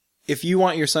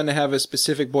your son to have a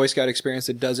specific Boy Scout experience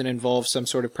that doesn't involve some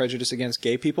sort of prejudice against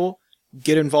gay people,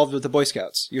 get involved with the Boy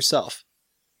Scouts yourself.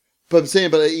 But I'm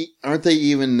saying, aren't they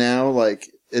even now like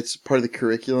it's part of the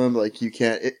curriculum? Like you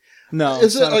can't. No,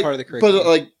 it's not a part of the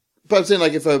curriculum. But I'm saying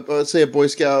like if let's say a Boy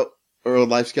Scout or a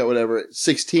Life Scout, whatever, at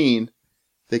 16,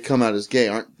 they come out as gay.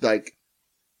 Aren't like,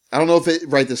 I don't know if it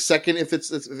right this second if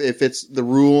it's the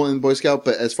rule in Boy Scout,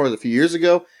 but as far as a few years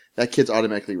ago, that kid's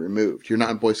automatically removed. You're not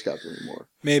in Boy Scouts anymore.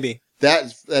 Maybe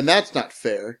that's not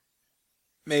fair.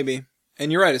 Maybe,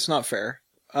 and you're right. It's not fair.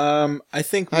 I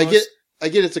think I get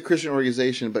it's a Christian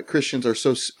organization, but Christians are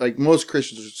so like most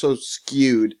Christians are so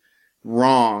skewed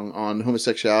wrong on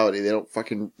homosexuality. They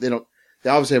They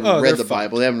obviously haven't Oh, read they're the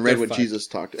Bible. fucked. They haven't read They're what fucked. Jesus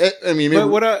talked. I mean, maybe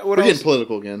But we're getting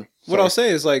political again. What I'll say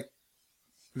is like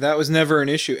that was never an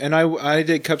issue. And I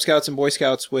did Cub Scouts and Boy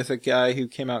Scouts with a guy who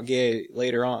came out gay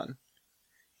later on.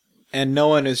 And no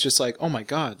one is just like, oh my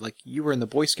God, like you were in the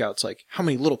Boy Scouts. Like how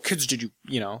many little kids did you,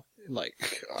 like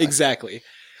God. exactly.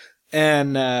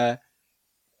 And,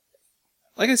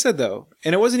 like I said though,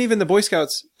 and it wasn't even the Boy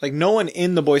Scouts, like no one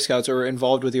in the Boy Scouts or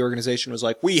involved with the organization was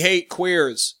like, we hate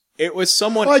queers. It was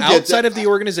someone outside of the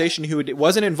organization who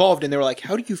wasn't involved and they were like,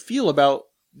 how do you feel about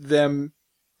them?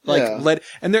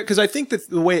 And because I think that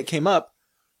the way it came up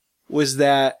was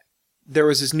that there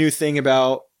was this new thing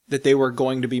about that they were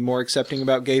going to be more accepting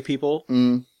about gay people.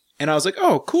 Mm. And I was like,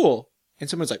 oh, cool. And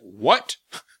someone's like, what?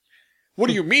 What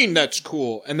do you mean that's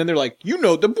cool? And then they're like,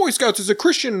 the Boy Scouts is a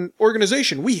Christian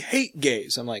organization. We hate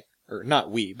gays. I'm like, or not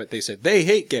we, but they said they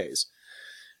hate gays.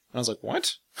 And I was like,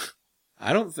 what?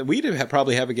 We'd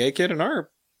probably have a gay kid in our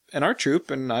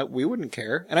troop, and we wouldn't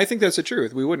care. And I think that's the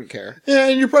truth. We wouldn't care. Yeah,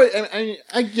 and you're probably.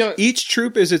 Each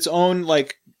troop is its own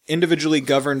like individually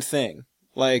governed thing.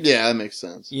 Like yeah, that makes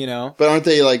sense. But aren't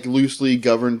they like loosely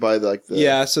governed by the?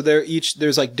 Yeah, so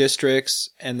there's like districts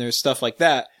and there's stuff like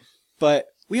that, but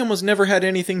we almost never had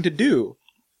anything to do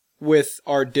with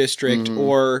our district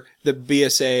or the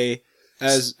BSA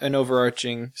as an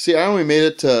overarching. See, I only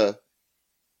did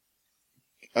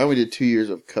 2 years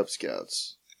of Cub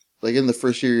Scouts. Like in the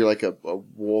first year, you're like a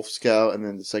Wolf Scout, and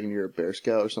then the second year, a Bear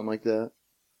Scout or something like that.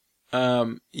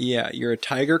 Yeah, you're a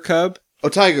Tiger Cub. Oh,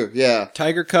 Tiger, yeah.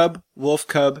 Tiger Cub, Wolf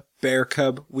Cub, Bear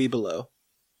Cub, Webelow.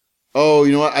 Oh,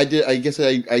 you know what? I did. I guess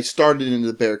I started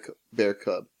into the Bear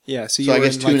Cub. Yeah, so you were in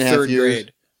like 2.5 years.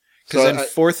 Grade. Because then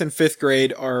 4th and 5th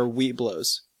grade are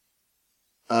Webelows.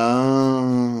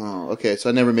 Oh, okay. So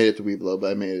I never made it to Webelow,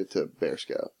 but I made it to Bear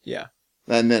Scout. Yeah.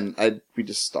 And then we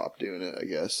just stopped doing it, I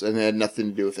guess. And it had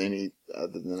nothing to do with any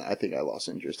other than I think I lost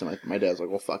interest. And my dad's like,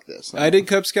 well, fuck this. I did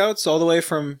Cub Scouts all the way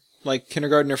from like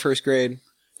kindergarten or 1st grade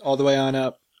all the way on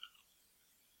up.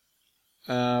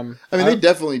 They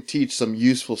definitely teach some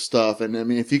useful stuff. And I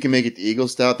mean, if you can make it to Eagle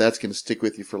Scout, that's going to stick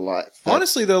with you for life.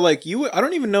 Honestly, though, like I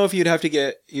don't even know if you'd have to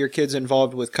get your kids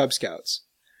involved with Cub Scouts.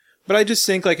 But I just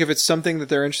think like if it's something that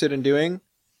they're interested in doing,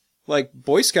 like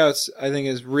Boy Scouts, I think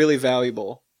is really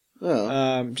valuable.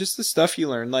 Oh. Just the stuff you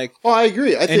learn, like. Oh, I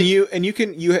agree.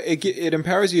 It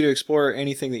empowers you to explore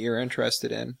anything that you're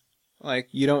interested in. Like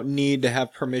you don't need to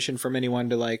have permission from anyone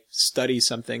to like study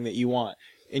something that you want,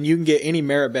 and you can get any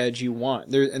merit badge you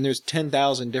want. There's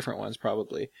 10,000 different ones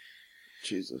probably.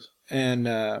 Jesus. And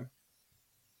I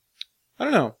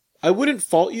don't know. I wouldn't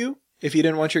fault you if you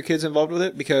didn't want your kids involved with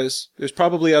it because there's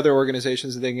probably other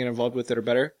organizations that they can get involved with that are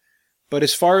better. But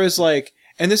as far as like.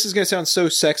 And this is going to sound so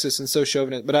sexist and so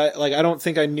chauvinist, but I don't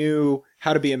think I knew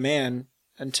how to be a man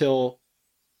until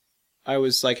I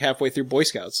was like halfway through Boy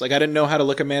Scouts. Like I didn't know how to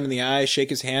look a man in the eye, shake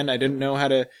his hand. I didn't know how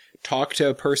to talk to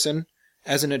a person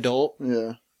as an adult.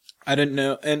 Yeah. I didn't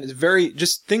know. And it's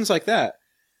just things like that.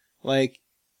 Like,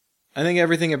 I think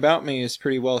everything about me is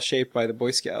pretty well shaped by the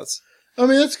Boy Scouts. I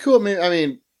mean, that's cool. I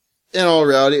mean, in all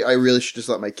reality, I really should just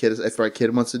let my kid, if my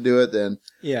kid wants to do it, then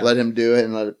let him do it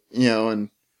and let it, and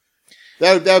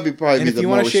that would be probably the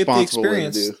more responsible way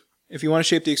to do. If you want to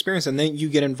shape the experience, and then you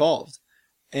get involved.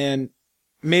 And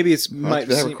maybe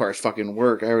that requires fucking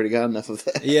work. I already got enough of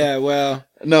that. Yeah, well.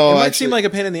 No, it might seem like a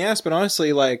pain in the ass, but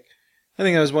honestly, like, I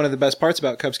think that was one of the best parts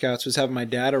about Cub Scouts was having my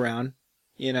dad around,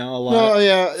 a lot. No,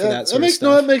 yeah.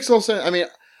 That makes all sense. I mean,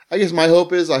 I guess my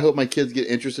hope is I hope my kids get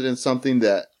interested in something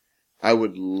that I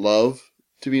would love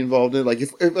to be involved in. Like,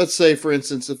 if let's say, for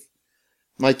instance, if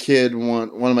one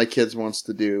of my kids wants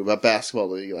to do a basketball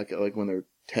league, like when they're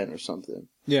 10 or something.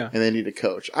 Yeah. And they need a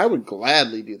coach. I would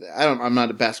gladly do that. I'm not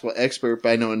a basketball expert, but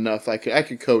I know enough. I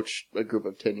could coach a group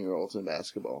of 10-year-olds in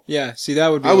basketball. Yeah. See, that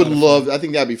would be I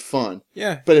think that'd be fun.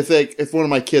 Yeah. But if one of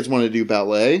my kids wanted to do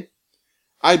ballet,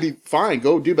 I'd be fine.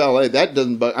 Go do ballet. That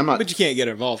doesn't, but I'm not. But you can't get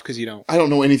involved because you don't. I don't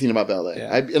know anything about ballet.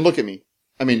 Yeah. And look at me.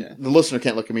 I mean, the listener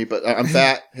can't look at me, but I'm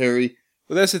fat, hairy.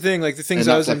 Well, that's the thing. Like the things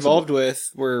I was involved with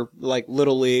were like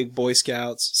Little League, Boy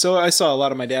Scouts. So I saw a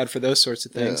lot of my dad for those sorts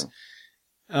of things.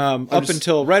 Yeah. Up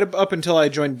until I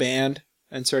joined band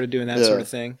and started doing that sort of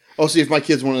thing. Oh, see, if my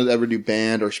kids wanted to ever do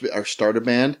band or start a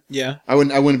band, yeah, I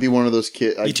wouldn't be one of those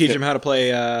kids. You teach them how to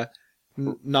play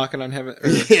Knocking on Heaven,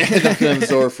 Knocking on Heaven's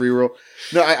Door, free roll.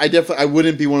 No, I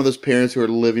wouldn't be one of those parents who are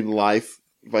living life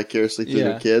vicariously through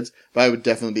their kids, but I would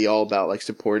definitely be all about like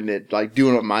supporting it, like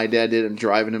doing what my dad did and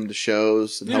driving them to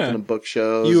shows and helping them book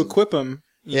shows. You equip them.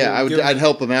 I'd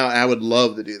help them out. And I would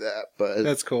love to do that, but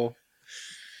that's cool.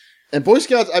 And Boy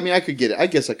Scouts, I mean, I could get it. I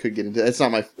guess I could get into it.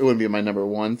 It wouldn't be my number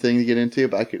one thing to get into,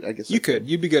 but I guess you could.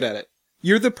 You'd be good at it.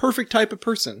 You're the perfect type of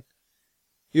person.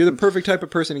 You're the perfect type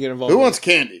of person to get involved Who with. wants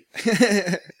candy?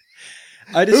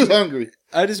 Who's hungry?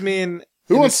 I just mean...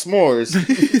 Who wants s'mores?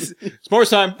 S'mores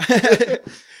time.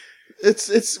 It's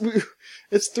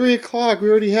 3:00. We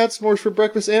already had s'mores for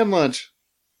breakfast and lunch.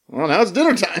 Well, now it's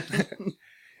dinner time.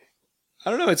 I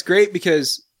don't know. It's great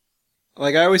because,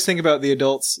 like, I always think about the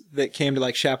adults that came to,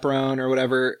 like, chaperone or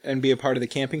whatever and be a part of the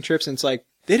camping trips. And it's like,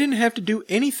 they didn't have to do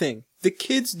anything. The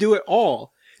kids do it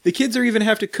all. The kids are even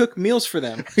have to cook meals for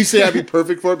them. You say I'd be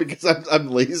perfect for it because I'm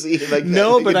lazy. And like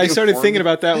no, but I started thinking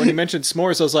about that when you mentioned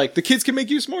s'mores. I was like, the kids can make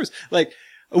you s'mores. Like,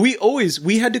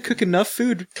 we had to cook enough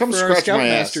food for our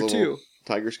Scoutmaster too.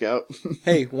 Tiger Scout.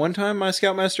 Hey, one time my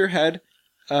Scoutmaster had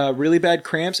really bad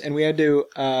cramps, and we had to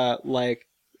like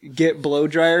get blow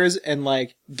dryers and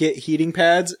like get heating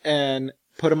pads and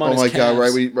put them on his calves.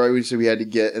 God! Right. We said we had to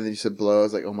get, and then you said blow. I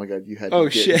was like, oh my God, you had to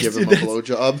give him a blow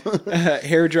job.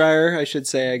 Hair dryer, I should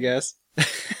say, I guess.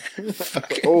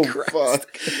 Fuck!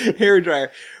 Hair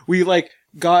dryer. We like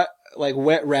got like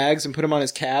wet rags and put them on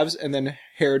his calves, and then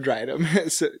hair dried him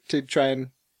to try and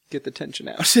get the tension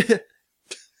out.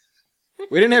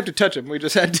 We didn't have to touch him. We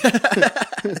just had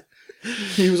to.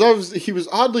 He was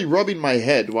oddly rubbing my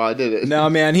head while I did it. No,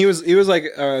 man, he was like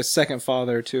a second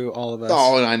father to all of us.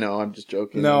 Oh, I know. I'm just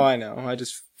joking. No, I know. I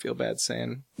just feel bad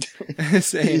saying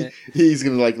it. He's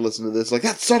gonna like listen to this. Like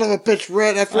that son of a bitch,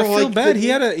 Red. I feel bad. He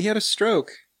had a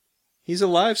stroke. He's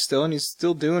alive still, and he's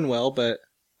still doing well. But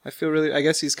I feel really. I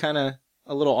guess he's kind of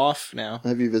a little off now.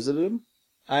 Have you visited him?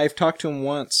 I've talked to him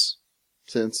once.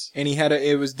 Since? And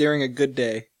it was during a good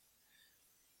day.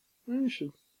 You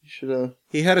should.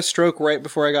 He had a stroke right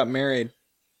before I got married.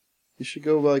 You should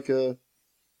go visit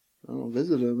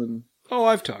him and. Oh,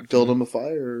 I've talked. Build him a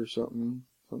fire or something.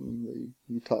 Something that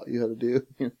he taught you how to do.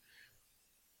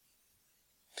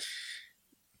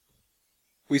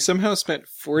 We somehow spent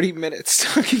 40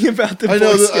 minutes talking about the. I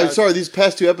know. I'm sorry. These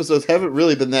past 2 episodes haven't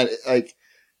really been that like.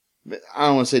 I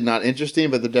don't want to say not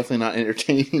interesting, but they're definitely not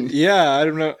entertaining. Yeah, I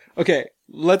don't know. Okay,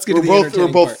 let's get to the entertaining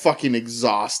part. We're both fucking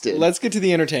exhausted. Let's get to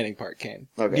the entertaining part, Kane.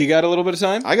 Okay. You got a little bit of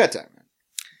time? I got time, man.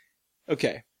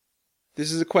 Okay.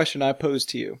 This is a question I posed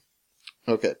to you.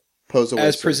 Okay. Pose away.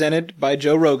 As presented by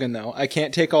Joe Rogan, though. I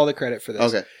can't take all the credit for this.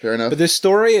 Okay, fair enough. But this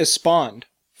story is spawned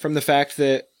from the fact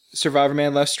that Survivor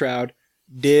Man Les Stroud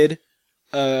did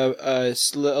a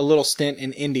little stint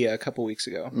in India a couple weeks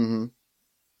ago. Mm-hmm.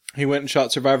 He went and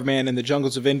shot Survivor Man in the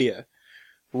jungles of India,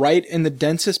 right in the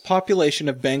densest population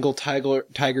of Bengal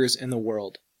tigers in the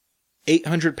world.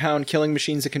 800-pound killing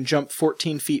machines that can jump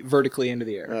 14 feet vertically into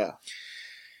the air. Yeah.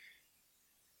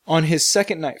 On his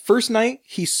first night,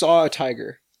 he saw a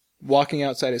tiger walking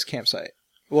outside his campsite.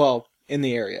 Well, in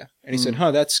the area. And he said,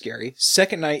 that's scary.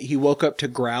 Second night, he woke up to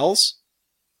growls,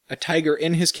 a tiger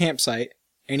in his campsite,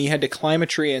 and he had to climb a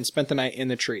tree and spent the night in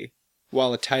the tree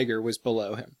while a tiger was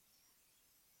below him.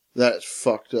 That's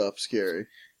fucked up scary.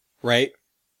 Right?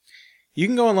 You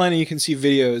can go online and you can see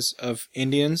videos of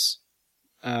Indians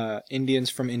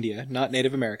from India, not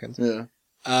Native Americans,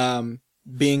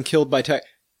 being killed by tigers.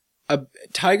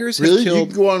 Tigers really? Have killed...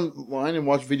 You can go online and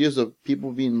watch videos of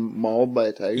people being mauled by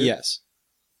a tiger? Yes.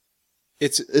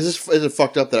 Is it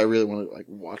fucked up that I really want to like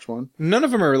watch one? None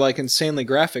of them are like insanely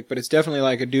graphic, but it's definitely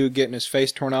like a dude getting his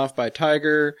face torn off by a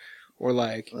tiger. Or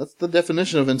like... That's the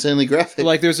definition of insanely graphic.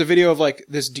 Like there's a video of like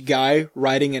this guy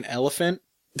riding an elephant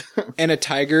and a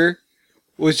tiger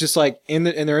was just like and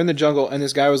they're in the jungle and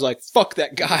this guy was like, fuck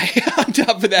that guy on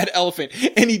top of that elephant.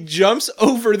 And he jumps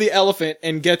over the elephant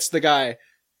and gets the guy.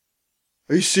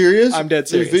 Are you serious? I'm dead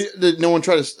serious. Did no one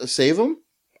try to save him?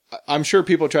 I'm sure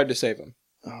people tried to save him.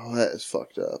 Oh, that is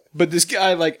fucked up. But this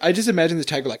guy, like, I just imagine the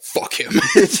tiger like, fuck him.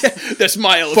 That's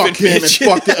my elephant, fuck him bitch.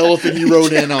 And fuck the elephant he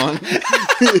rode in on.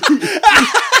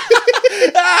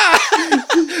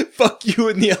 Fuck you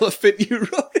and the elephant you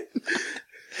rode in.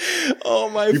 Oh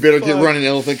my You better get running,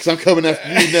 elephant, because I'm coming after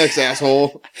you next,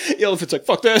 asshole. The elephant's like,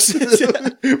 fuck this.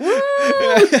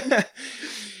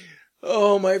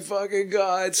 Oh my fucking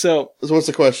God. So what's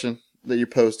the question that you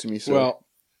posed to me, sir? Well,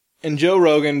 and Joe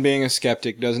Rogan, being a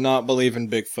skeptic, does not believe in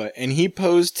Bigfoot. And he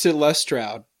posed to Les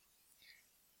Stroud.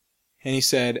 And he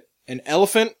said, an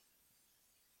elephant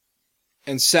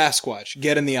and Sasquatch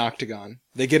get in the octagon.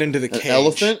 They get into the cage. An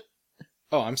elephant?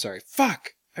 Oh, I'm sorry.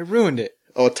 Fuck. I ruined it.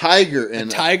 Oh, a tiger and...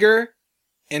 A tiger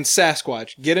and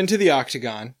Sasquatch get into the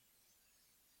octagon.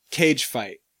 Cage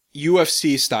fight.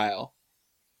 UFC style.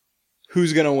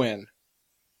 Who's gonna win?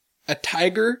 A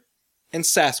tiger and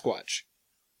Sasquatch.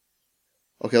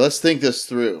 Okay, let's think this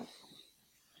through.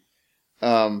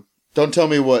 Don't tell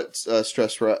me what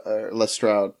Les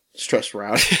Stroud.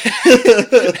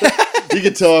 You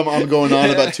can tell I'm going on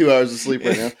about 2 hours of sleep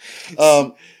right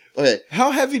now. Okay.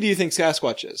 How heavy do you think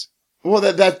Sasquatch is? Well,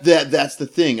 that's the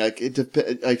thing. Like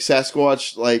like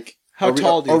Sasquatch. Like how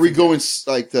tall are we going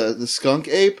like the skunk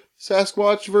ape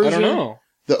Sasquatch version? I don't know.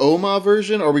 The Oma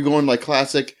version? Or are we going like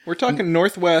classic? We're talking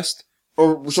Northwest.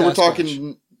 Or so Sasquatch. We're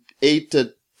talking 8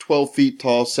 to 12 feet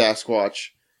tall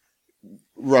Sasquatch,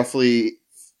 roughly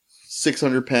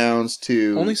 600 pounds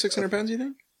to only 600 pounds. You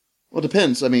think? Well, it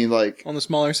depends. I mean, like on the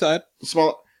smaller side.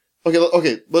 Small.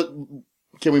 Okay.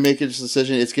 Can we make a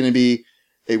decision? It's going to be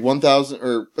a 1,000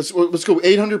 or let's go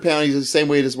 800 pounds. He's the same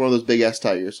weight as one of those big ass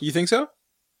tigers. You think so?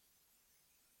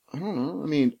 I don't know. I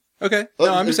mean, okay.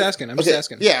 No, I'm just asking. I'm just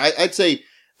asking. Yeah, I'd say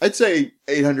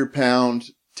 800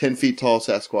 pound, 10 feet tall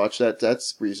Sasquatch.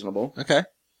 That's reasonable. Okay.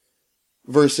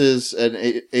 Versus an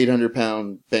 800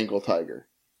 pound Bengal tiger.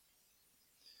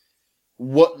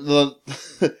 So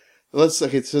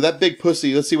that big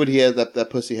pussy. Let's see what he has. That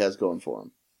pussy has going for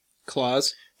him.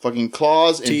 Claws. Fucking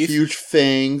claws and teeth. Huge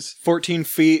fangs. 14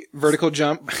 feet vertical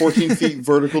jump. 14 feet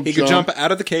vertical jump. He could jump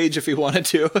out of the cage if he wanted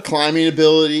to. Climbing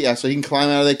ability. Yeah, so he can climb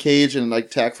out of the cage and like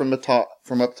attack from up top.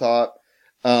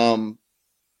 I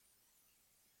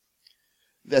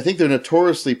think they're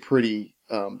notoriously pretty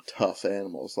tough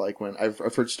animals. Like when I've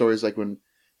heard stories like when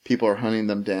people are hunting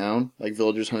them down, like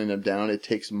villagers hunting them down, it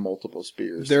takes multiple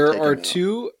spears. There are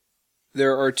two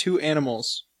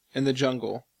animals in the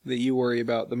jungle that you worry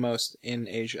about the most in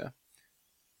Asia.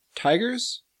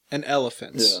 Tigers and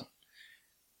elephants.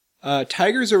 Yeah.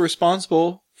 Tigers are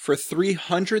responsible for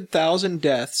 300,000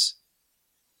 deaths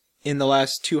in the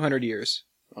last 200 years.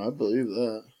 I believe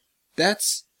that.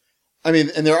 I mean,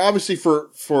 and they're obviously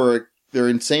they're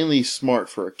insanely smart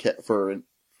for an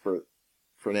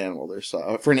animal. For an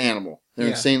animal, they're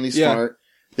insanely smart.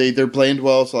 They're blamed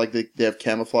well, so like they have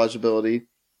camouflage ability.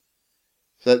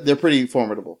 So they're pretty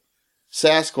formidable.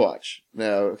 Sasquatch.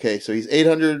 Now, okay, so he's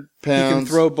 800 pounds. He can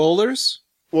throw boulders?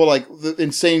 Well, like, the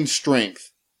insane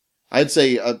strength. I'd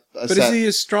say But is he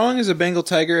as strong as a Bengal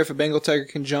tiger if a Bengal tiger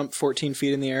can jump 14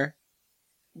 feet in the air?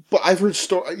 But I've heard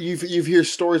you've heard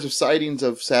stories of sightings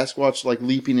of Sasquatch, like,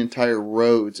 leaping entire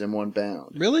roads in one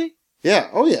bound. Really? Yeah.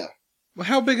 Oh, yeah. Well,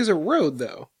 how big is a road,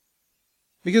 though?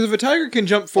 Because if a tiger can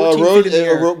jump 14 feet in the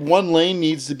air... one lane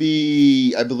needs to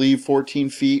be, I believe, 14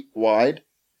 feet wide.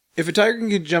 If a tiger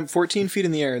can jump 14 feet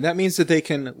in the air, that means that they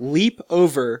can leap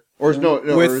over with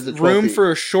room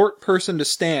for a short person to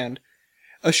stand.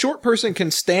 A short person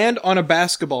can stand on a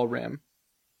basketball rim,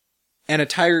 and a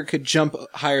tiger could jump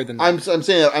higher than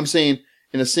that. I'm saying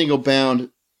in a single bound.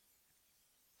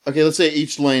 Okay, let's say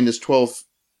each lane is 12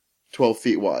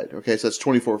 feet wide. Okay, so that's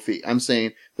 24 feet. I'm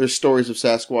saying there's stories of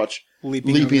Sasquatch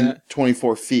leaping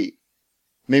 24 feet.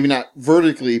 Maybe not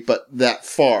vertically, but that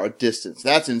far a distance.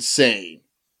 That's insane.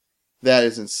 That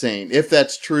is insane. If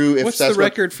that's true, what's the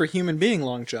record for human being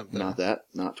long jump? Though?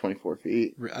 Not 24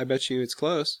 feet. I bet you it's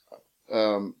close.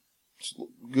 Google.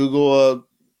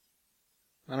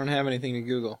 I don't have anything to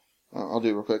Google. I'll do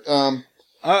it real quick.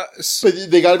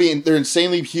 But they got to be. They're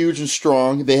insanely huge and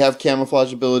strong. They have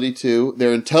camouflage ability too.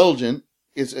 They're intelligent.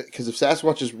 Because if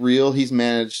Sasquatch is real, he's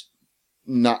managed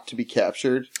not to be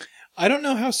captured. I don't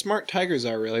know how smart tigers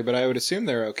are really, but I would assume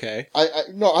they're okay.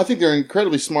 I think they're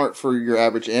incredibly smart for your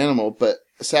average animal, but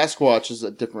Sasquatch is a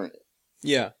different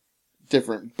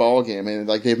ball game. I mean,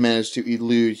 like they've managed to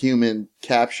elude human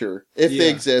capture if they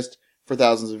exist for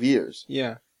thousands of years.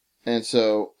 Yeah. And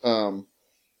so, I'm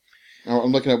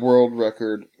looking at world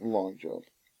record long jump.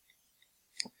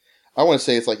 I want to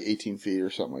say it's like 18 feet or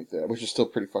something like that, which is still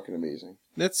pretty fucking amazing.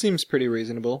 That seems pretty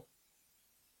reasonable.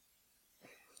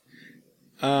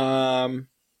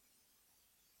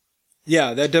 Yeah,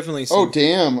 that definitely seems... Oh,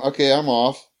 damn. Okay, I'm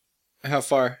off. How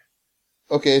far?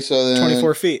 Okay, so then...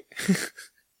 24 feet.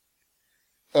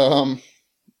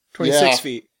 26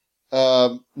 feet.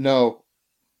 No.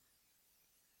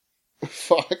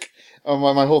 Fuck.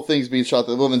 My whole thing's being shot.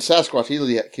 Well, then Sasquatch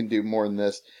easily can do more than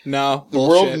this. No,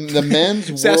 the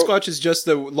men's Sasquatch is just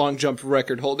the long jump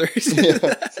record holder.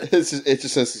 It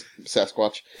just says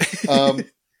Sasquatch.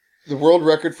 The world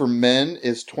record for men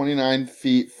is 29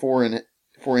 feet 4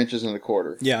 inches and a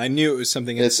quarter. Yeah, I knew it was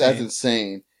something insane. That's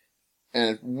insane.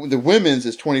 And the women's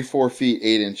is 24 feet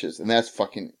 8 inches, and that's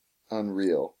fucking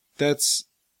unreal. That's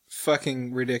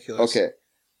fucking ridiculous. Okay.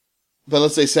 But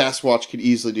let's say Sasquatch could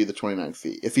easily do the 29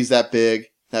 feet. If he's that big,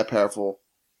 that powerful,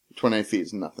 29 feet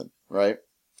is nothing, right?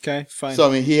 Okay, fine. So,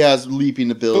 I mean, he has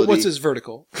leaping ability. But what's his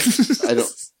vertical? I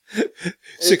don't...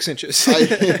 6 inches.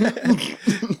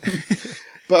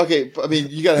 But okay, I mean,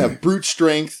 you gotta have brute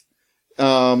strength.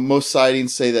 Most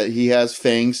sightings say that he has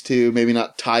fangs too. Maybe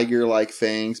not tiger-like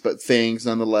fangs, but fangs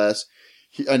nonetheless.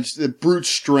 The brute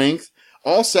strength.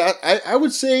 I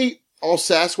would say all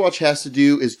Sasquatch has to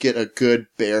do is get a good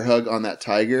bear hug on that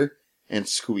tiger and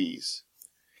squeeze.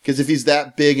 Because if he's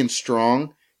that big and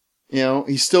strong,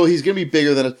 he's going to be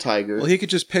bigger than a tiger. Well, he could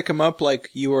just pick him up like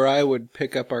you or I would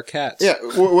pick up our cats. Yeah.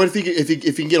 What if he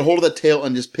can get a hold of that tail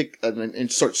and just pick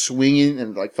and start swinging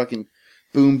and like fucking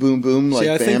boom, boom, boom, like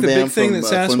I Bam think the Bam big thing that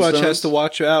Sasquatch Flintstones? has to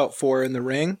watch out for in the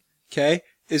ring, okay,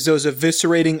 is those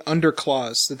eviscerating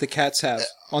underclaws that the cats have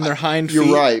on their hind feet.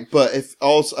 You're right, but if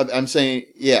also I'm saying,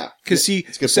 yeah, because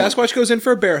Sasquatch goes in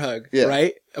for a bear hug,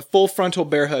 right? A full frontal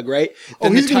bear hug, right?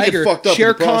 Then he's the gonna tiger, get fucked up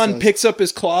Shere in the Khan, process. picks up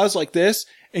his claws like this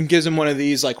and gives him one of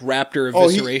these like raptor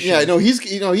evisceration.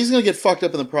 He's gonna get fucked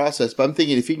up in the process. But I'm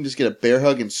thinking if he can just get a bear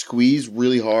hug and squeeze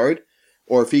really hard,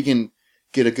 or if he can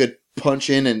get a good punch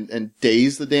in and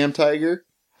daze the damn tiger,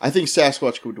 I think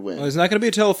Sasquatch would win. Well, there's not going to be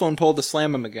a telephone pole to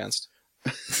slam him against.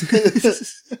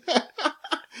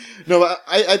 No,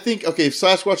 I think, okay, if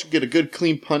Sasquatch can get a good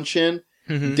clean punch in,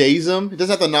 daze him, he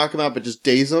doesn't have to knock him out, but just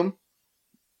daze him,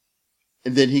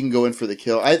 and then he can go in for the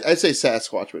kill. I'd say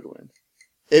Sasquatch would win.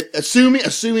 Assuming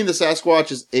the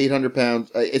Sasquatch is 800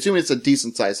 pounds, assuming it's a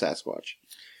decent sized Sasquatch.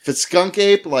 If it's Skunk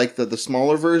Ape, like the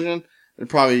smaller version, then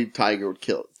probably Tiger would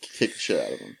kick the shit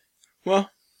out of him.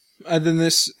 Well, then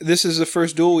this is the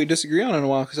first duel we disagree on in a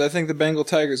while, because I think the Bengal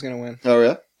Tiger is going to win. Oh,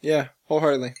 yeah? Yeah,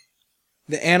 wholeheartedly.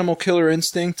 The animal killer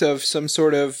instinct of some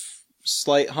sort of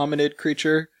slight hominid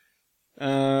creature.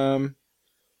 Okay,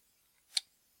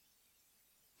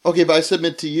 but I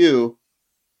submit to you.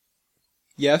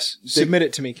 Yes, submit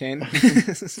it to me, Kane.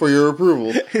 For your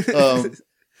approval.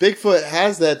 Bigfoot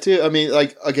has that too. I mean,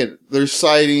 like, again, there's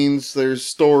sightings, there's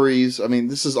stories. I mean,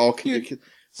 this is all,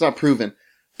 it's not proven,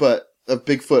 but of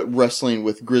Bigfoot wrestling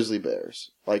with grizzly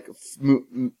bears. Like,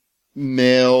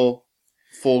 male,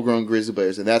 full-grown grizzly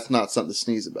bears, and that's not something to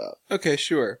sneeze about. Okay,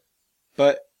 sure.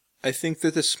 But I think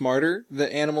that the smarter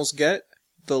the animals get,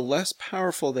 the less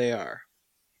powerful they are.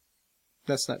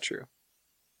 That's not true.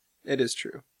 It is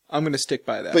true. I'm going to stick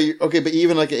by that. But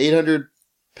even like an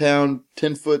 800-pound,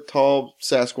 10-foot tall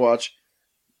Sasquatch,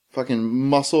 fucking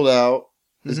muscled out,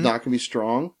 is not going to be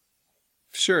strong.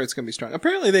 Sure, it's going to be strong.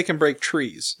 Apparently they can break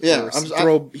trees. Yeah. Or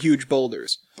throw huge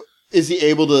boulders. Is he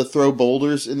able to throw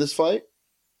boulders in this fight?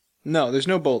 No, there's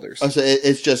no boulders. Oh, so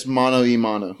it's just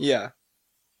mano-y-mano. Yeah.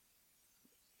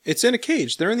 It's in a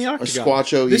cage. They're in the octagon. A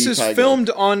Squatcho This is tiger.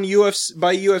 filmed on by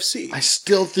UFC.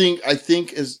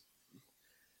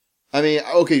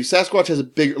 Sasquatch has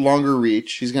a longer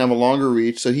reach. He's going to have a longer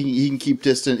reach, so he can keep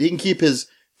distance. He can keep his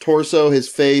torso, his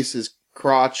face, his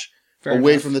crotch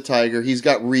away from the tiger. He's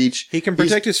got reach. He can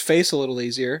protect his face a little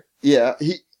easier. Yeah,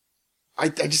 I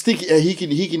just think he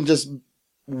can just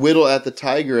whittle at the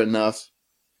tiger enough.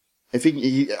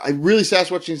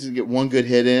 Sasquatch needs to get one good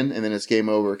hit in, and then it's game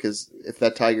over, because if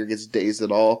that tiger gets dazed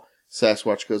at all,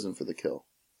 Sasquatch goes in for the kill.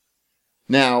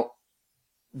 Now,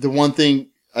 the one thing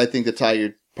I think the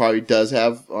tiger probably does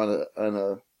have on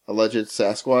a alleged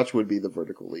Sasquatch would be the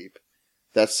vertical leap.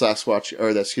 That Sasquatch,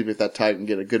 if that tiger can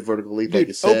get a good vertical leap, like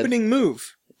you said. Opening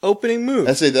move.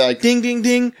 I say that, like, ding, ding,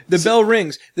 ding. The bell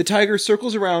rings. The tiger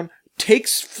circles around,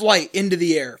 takes flight into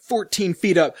the air, 14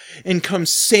 feet up, and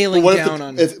comes sailing down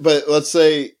on him. But let's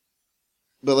say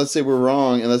we're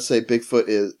wrong, and let's say Bigfoot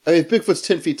is. I mean, if Bigfoot's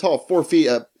 10 feet tall, 4 feet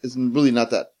up is really not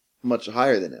that much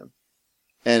higher than him.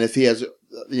 And if he has,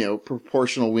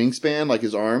 proportional wingspan, like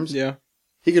his arms, yeah,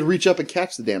 he could reach up and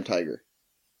catch the damn tiger.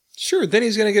 Sure, then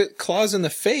he's going to get claws in the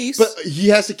face. But he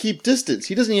has to keep distance.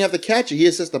 He doesn't even have to catch it. He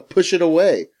just has to push it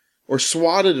away, or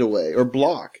swat it away, or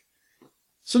block.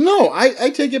 So no, I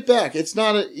take it back. It's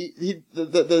not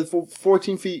the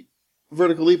 14 feet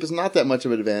vertical leap is not that much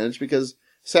of an advantage, because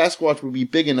Sasquatch would be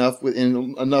big enough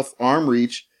within enough arm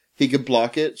reach. He could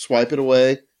block it, swipe it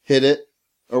away, hit it,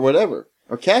 or whatever.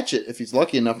 Or catch it if he's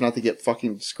lucky enough not to get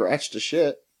fucking scratched to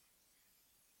shit.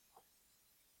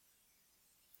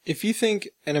 If you think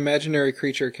an imaginary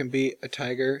creature can beat a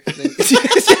tiger, then...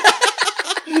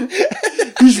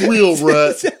 He's real,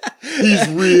 Brett. He's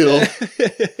real.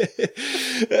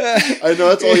 I know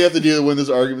that's all you have to do to win this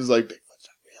argument is like, Bigfoot's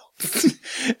not real.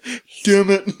 Damn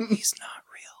it. He's not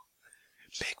real.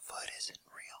 Bigfoot isn't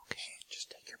real, Kane. Just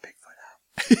take your Bigfoot out.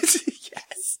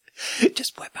 Yes.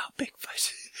 Just whip out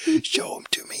Bigfoot. Show him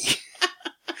to me.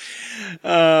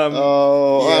 I don't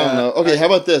know. Okay, how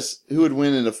about this? Who would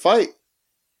win in a fight?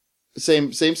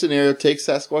 Same scenario. Take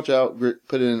Sasquatch out,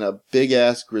 put it in a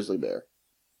big-ass grizzly bear.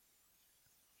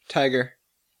 Tiger.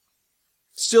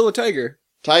 Still a tiger.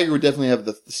 Tiger would definitely have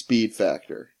the speed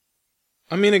factor.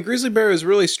 I mean, a grizzly bear is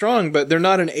really strong, but they're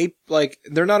not an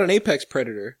they're not an apex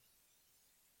predator.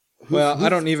 I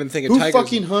don't even think a tiger. Who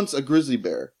fucking hunts a grizzly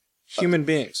bear? Human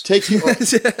beings. Take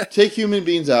human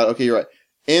beings out. Okay, you're right.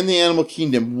 In the animal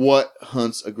kingdom, what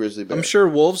hunts a grizzly bear? I'm sure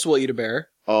wolves will eat a bear.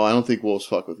 Oh, I don't think wolves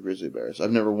fuck with grizzly bears.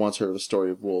 I've never once heard of a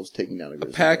story of wolves taking down a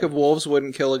grizzly bear. A pack of wolves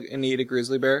wouldn't kill and eat a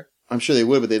grizzly bear? I'm sure they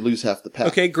would, but they'd lose half the pack.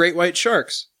 Okay, great white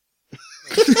sharks.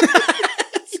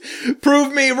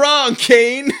 Prove me wrong,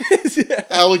 Kane.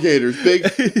 Alligators. Big,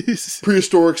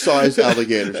 prehistoric-sized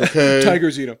alligators, okay?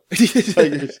 Tigers eat them.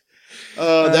 Tigers.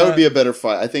 That would be a better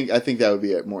fight. I think that would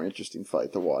be a more interesting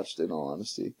fight to watch, in all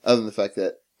honesty. Other than the fact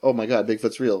that, oh my god,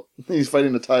 Bigfoot's real. He's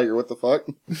fighting a tiger. What the fuck?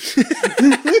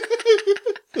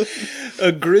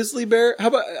 A grizzly bear? How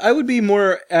about, I would be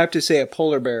more apt to say a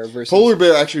polar bear versus... Polar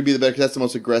bear actually would be the better because that's the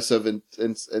most aggressive and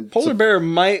Polar bear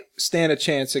might stand a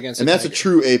chance against a that's tiger. a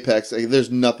true apex. Like, there's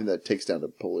nothing that takes down a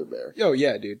polar bear. Oh,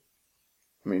 yeah, dude.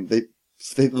 I mean, they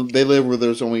live where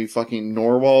there's only fucking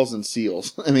narwhals and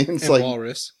seals. I mean, it's and like...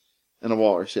 walrus. And a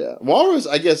walrus, yeah. Walrus,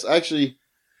 I guess, actually...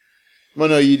 Well,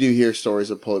 no, you do hear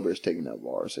stories of polar bears taking out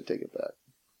walrus. I take it back.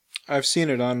 I've seen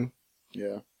it on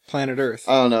planet Earth.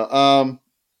 I don't know.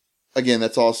 Again,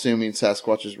 that's all assuming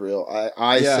Sasquatch is real.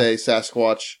 I say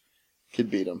Sasquatch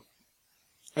could beat him.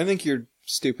 I think you're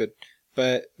stupid.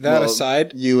 But that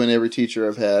aside... You and every teacher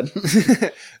I've had.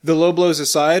 The low blows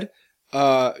aside,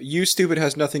 you stupid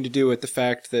has nothing to do with the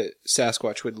fact that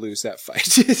Sasquatch would lose that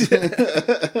fight.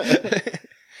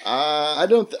 I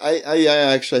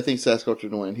think Sasquatch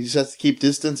would win. He just has to keep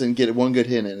distance and get one good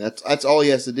hit in. That's all he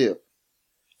has to do.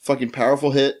 Fucking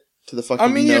powerful hit to the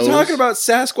fucking nose. You're talking about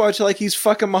Sasquatch like he's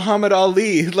fucking Muhammad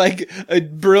Ali, like a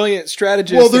brilliant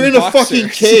strategist. Well, they're in a fucking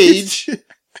cage.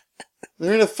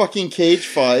 They're in a fucking cage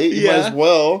fight. You might as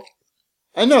well.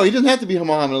 I know, he doesn't have to be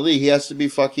Muhammad Ali. He has to be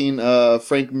fucking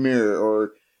Frank Mir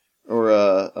or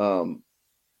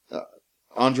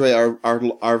Andre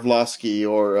Arlovsky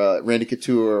or Randy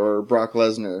Couture or Brock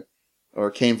Lesnar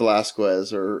or Cain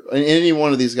Velasquez or any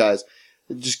one of these guys.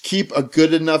 Just keep a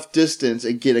good enough distance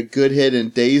and get a good hit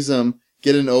and daze them,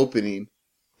 get an opening.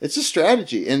 It's a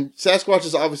strategy, and Sasquatch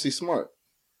is obviously smart.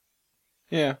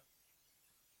 Yeah.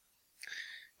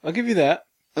 I'll give you that.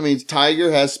 I mean,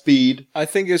 Tiger has speed. I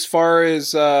think as far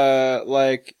as,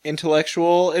 like,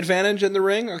 intellectual advantage in the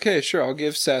ring, okay, sure, I'll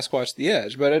give Sasquatch the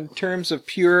edge. But in terms of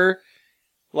pure,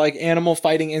 like, animal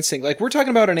fighting instinct, like, we're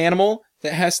talking about an animal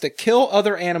that has to kill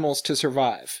other animals to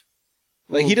survive.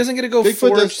 Like, he doesn't get to go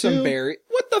forage some berry.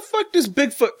 What the fuck does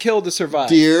Bigfoot kill to survive?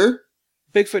 Deer.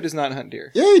 Bigfoot does not hunt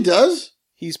deer. Yeah, he does.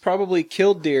 He's probably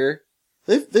killed deer.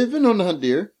 They've been known to hunt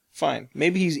deer. Fine.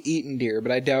 Maybe he's eaten deer,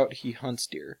 but I doubt he hunts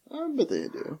deer. I bet they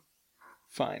do.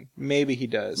 Fine. Maybe he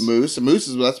does. Moose.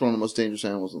 That's one of the most dangerous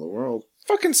animals in the world.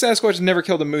 Fucking Sasquatch has never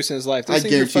killed a moose in his life. I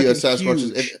guarantee you Sasquatch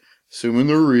is... Assuming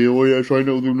they're real, yes, I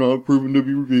know they're not proven to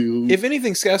be real. If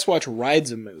anything, Sasquatch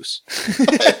rides a moose.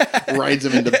 Rides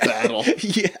him into battle.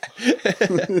 Yeah.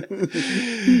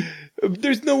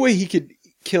 There's no way he could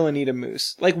kill and eat a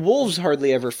moose. Like, wolves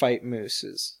hardly ever fight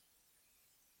mooses.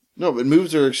 No, but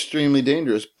moose are extremely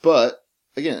dangerous. But,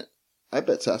 again, I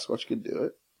bet Sasquatch could do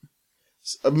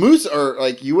it. Moose are,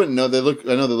 like, you wouldn't know.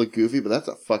 I know they look goofy, but that's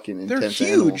a fucking intense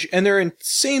animal. They're huge, and they're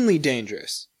insanely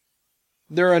dangerous.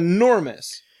 They're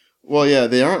enormous. Well, yeah,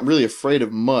 they aren't really afraid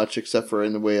of much, except for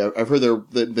in the way I've heard them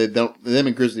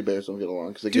and grizzly bears don't get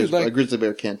along because a grizzly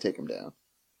bear can't take them down.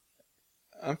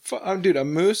 Dude, a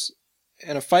moose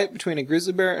in a fight between a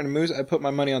grizzly bear and a moose, I put my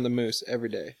money on the moose every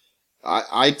day.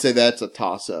 I'd say that's a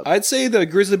toss-up. I'd say the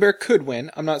grizzly bear could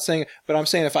win. I'm not saying, but I'm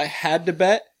saying if I had to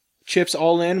bet, chips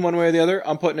all in one way or the other,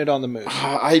 I'm putting it on the moose.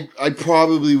 I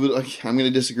probably would. I'm going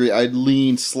to disagree. I'd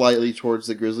lean slightly towards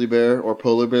the grizzly bear or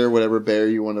polar bear, whatever bear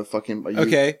you want to fucking use.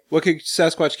 Okay, what could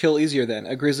Sasquatch kill easier then?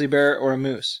 A grizzly bear or a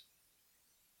moose?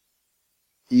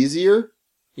 Easier?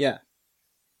 Yeah.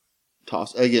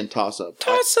 Toss up.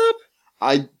 Toss up?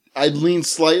 I'd lean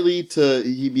slightly to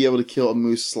he'd be able to kill a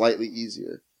moose slightly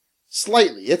easier.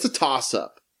 Slightly. It's a toss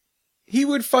up. He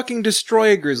would fucking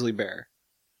destroy a grizzly bear.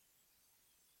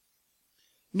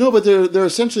 No, but they're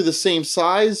essentially the same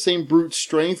size, same brute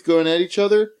strength going at each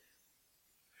other.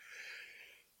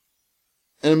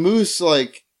 And a moose,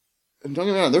 like, don't get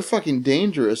me wrong, they're fucking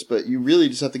dangerous, but you really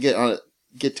just have to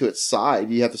get to its side.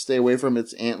 You have to stay away from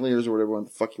its antlers or whatever the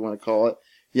fuck you want to call it.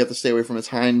 You have to stay away from its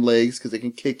hind legs because they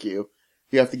can kick you.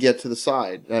 You have to get to the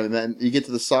side. And then you get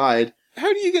to the side. How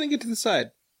are you going to get to the side?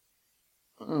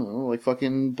 I don't know, like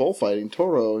fucking bullfighting,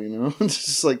 Toro, you know? It's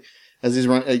just like... As he's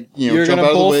running, you're going to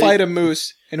bullfight a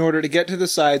moose in order to get to the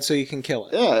side so you can kill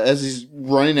it. Yeah, as he's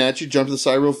running at you, jump to the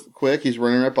side real quick. He's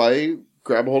running right by you.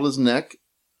 Grab a hold of his neck.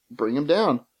 Bring him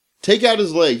down. Take out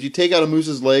his legs. You take out a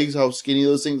moose's legs, how skinny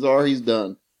those things are, he's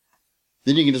done.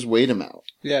 Then you can just wait him out.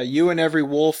 Yeah, you and every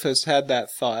wolf has had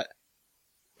that thought.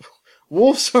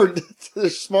 Wolves they're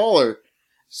smaller.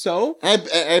 So?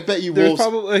 I bet you there's wolves...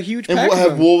 probably a huge And pack of have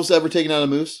them. wolves ever taken out a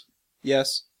moose?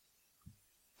 Yes.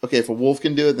 Okay, if a wolf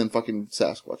can do it, then fucking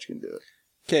Sasquatch can do it.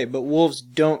 Okay, but wolves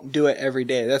don't do it every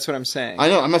day. That's what I'm saying. I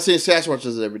know. I'm not saying Sasquatch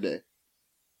does it every day.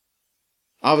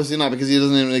 Obviously not, because he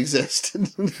doesn't even exist.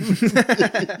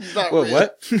 He's not Well, real.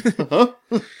 what? Huh?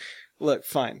 Look,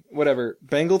 fine. Whatever.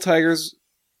 Bengal tigers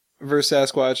versus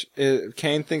Sasquatch.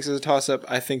 Kane thinks it's a toss-up.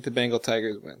 I think the Bengal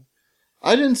tigers win.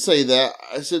 I didn't say that.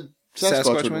 I said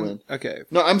Sasquatch would win. Okay.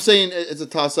 No, I'm saying it's a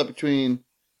toss-up between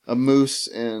a moose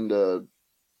and a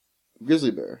grizzly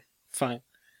bear. Fine.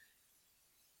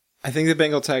 I think the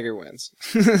Bengal tiger wins.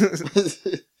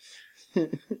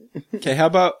 Okay, how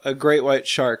about a great white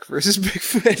shark versus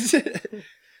Bigfoot?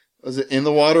 Is it in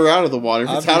the water or out of the water?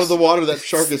 If it's out of the water, that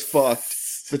shark is fucked.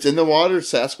 If it's in the water,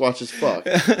 Sasquatch is fucked.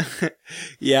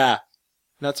 Yeah.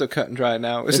 Not so cut and dry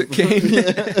now, is it, Kane?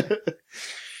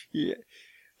 Yeah.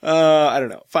 I don't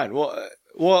know. Fine.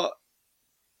 Well,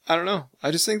 I don't know.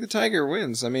 I just think the tiger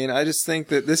wins. I mean, I just think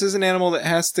that this is an animal that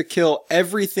has to kill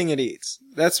everything it eats.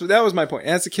 That was my point.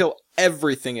 It has to kill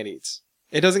everything it eats.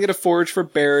 It doesn't get to forage for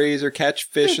berries or catch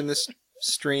fish in the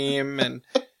stream. And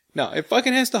no, it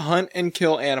fucking has to hunt and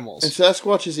kill animals. And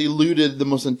Sasquatch has eluded the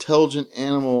most intelligent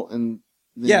animal in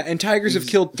the... Yeah, and tigers have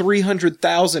killed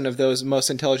 300,000 of those most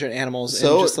intelligent animals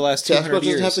in just the last 200 Sasquatch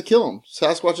years. doesn't have to kill them.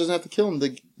 Sasquatch doesn't have to kill them.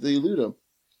 They elude them.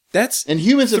 That's And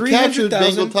humans have captured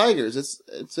 300,000 Bengal tigers.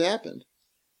 It's happened.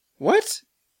 What?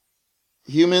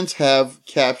 Humans have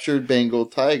captured Bengal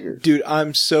tigers. Dude,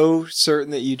 I'm so certain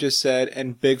that you just said,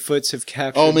 and Bigfoots have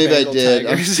captured Maybe Bengal I did.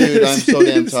 tigers. I'm so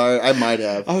damn tired. I might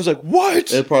have. I was like, what?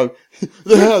 They probably...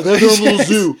 They have their own little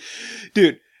zoo.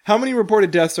 Dude, how many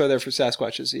reported deaths are there for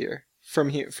Sasquatches a year from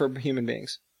human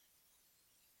beings?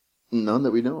 None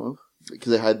that we know of.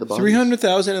 Because they hide the bodies.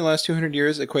 300,000 in the last 200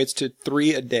 years equates to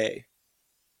 3 a day.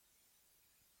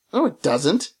 No, it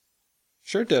doesn't.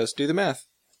 Sure it does. Do the math.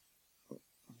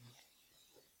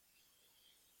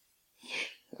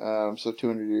 So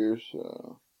 200 years.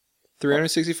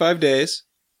 365 days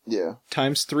Yeah.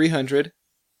 times 300.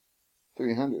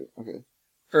 300. Okay.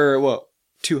 Or, well,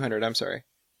 200, I'm sorry.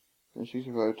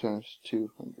 365 times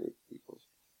 200 equals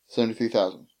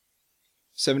 73,000.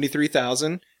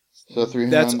 73,000. So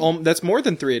 300. That's more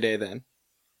than 3 a day then.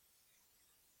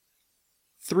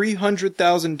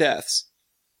 300,000 deaths.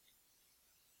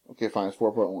 Okay, fine. It's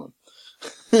 4.1.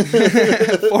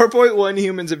 4.1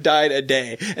 humans have died a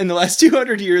day in the last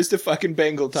 200 years to fucking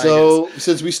Bengal tigers. So,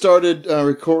 since we started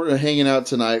hanging out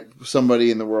tonight,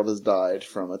 somebody in the world has died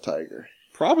from a tiger.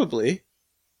 Probably.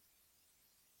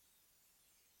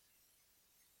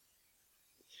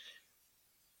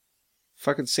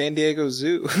 Fucking San Diego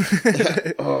Zoo.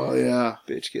 Oh, yeah.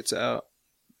 Bitch gets out.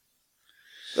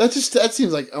 That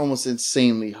seems like almost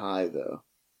insanely high, though.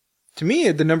 To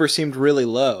me, the number seemed really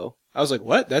low. I was like,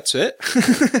 what? That's it?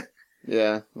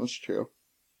 Yeah, that's true.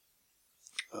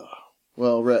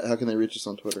 Well, Rhett, how can they reach us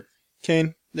on Twitter?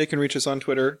 Kane, they can reach us on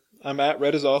Twitter. I'm at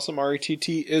Red is Awesome, RETT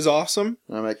is awesome.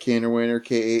 I'm at Kanerwaner,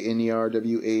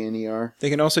 KANERWANER. They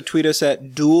can also tweet us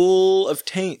at Duel of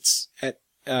Taints.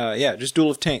 Just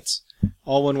Duel of Taints.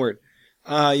 All one word.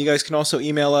 You guys can also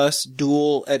email us,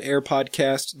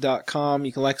 duel@airpodcast.com.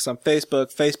 You can like us on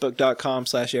Facebook,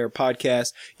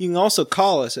 facebook.com/airpodcast. You can also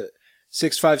call us at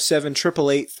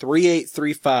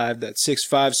 657-888-3835. That's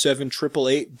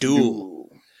 657-888-DUEL.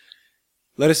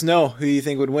 Let us know who you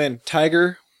think would win,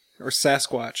 Tiger or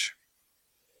Sasquatch.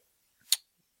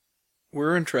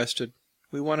 We're interested.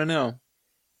 We want to know.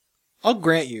 I'll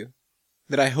grant you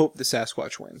that I hope the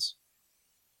Sasquatch wins.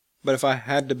 But if I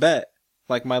had to bet,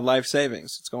 like my life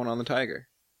savings, it's going on the Tiger.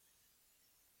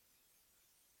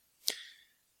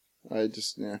 I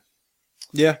just, yeah.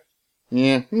 Yeah.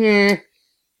 Yeah. Yeah.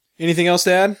 Anything else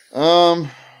to add?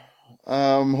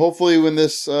 Hopefully when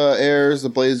this airs, the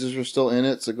Blazers are still in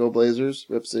it, so go Blazers,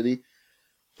 Rip City.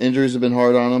 Injuries have been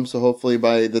hard on them, so hopefully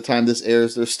by the time this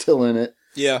airs, they're still in it.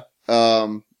 Yeah.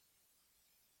 You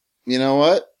know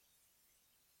what?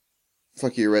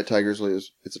 Fuck you, Red Tigers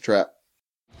lose. It's a trap.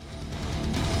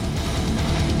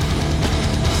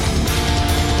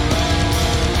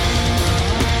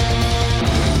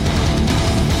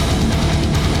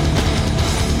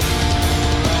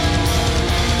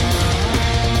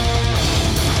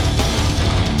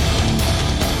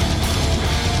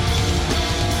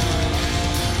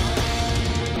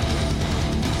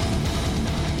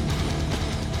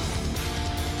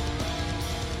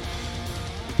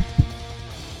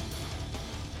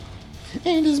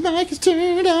 And his mic is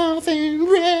turned off and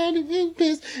ready to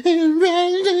piss and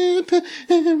ready to put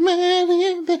and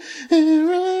ready to put and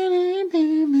ready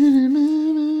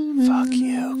to. Fuck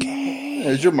you, Kane.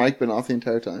 Has your mic been off the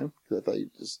entire time? Because I thought you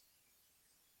just...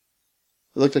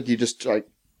 It looked like you just, like...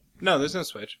 No, there's no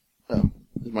switch. Oh.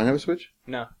 Does mine have a switch?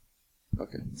 No.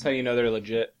 Okay. That's how you know they're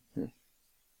legit.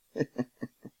 Yeah.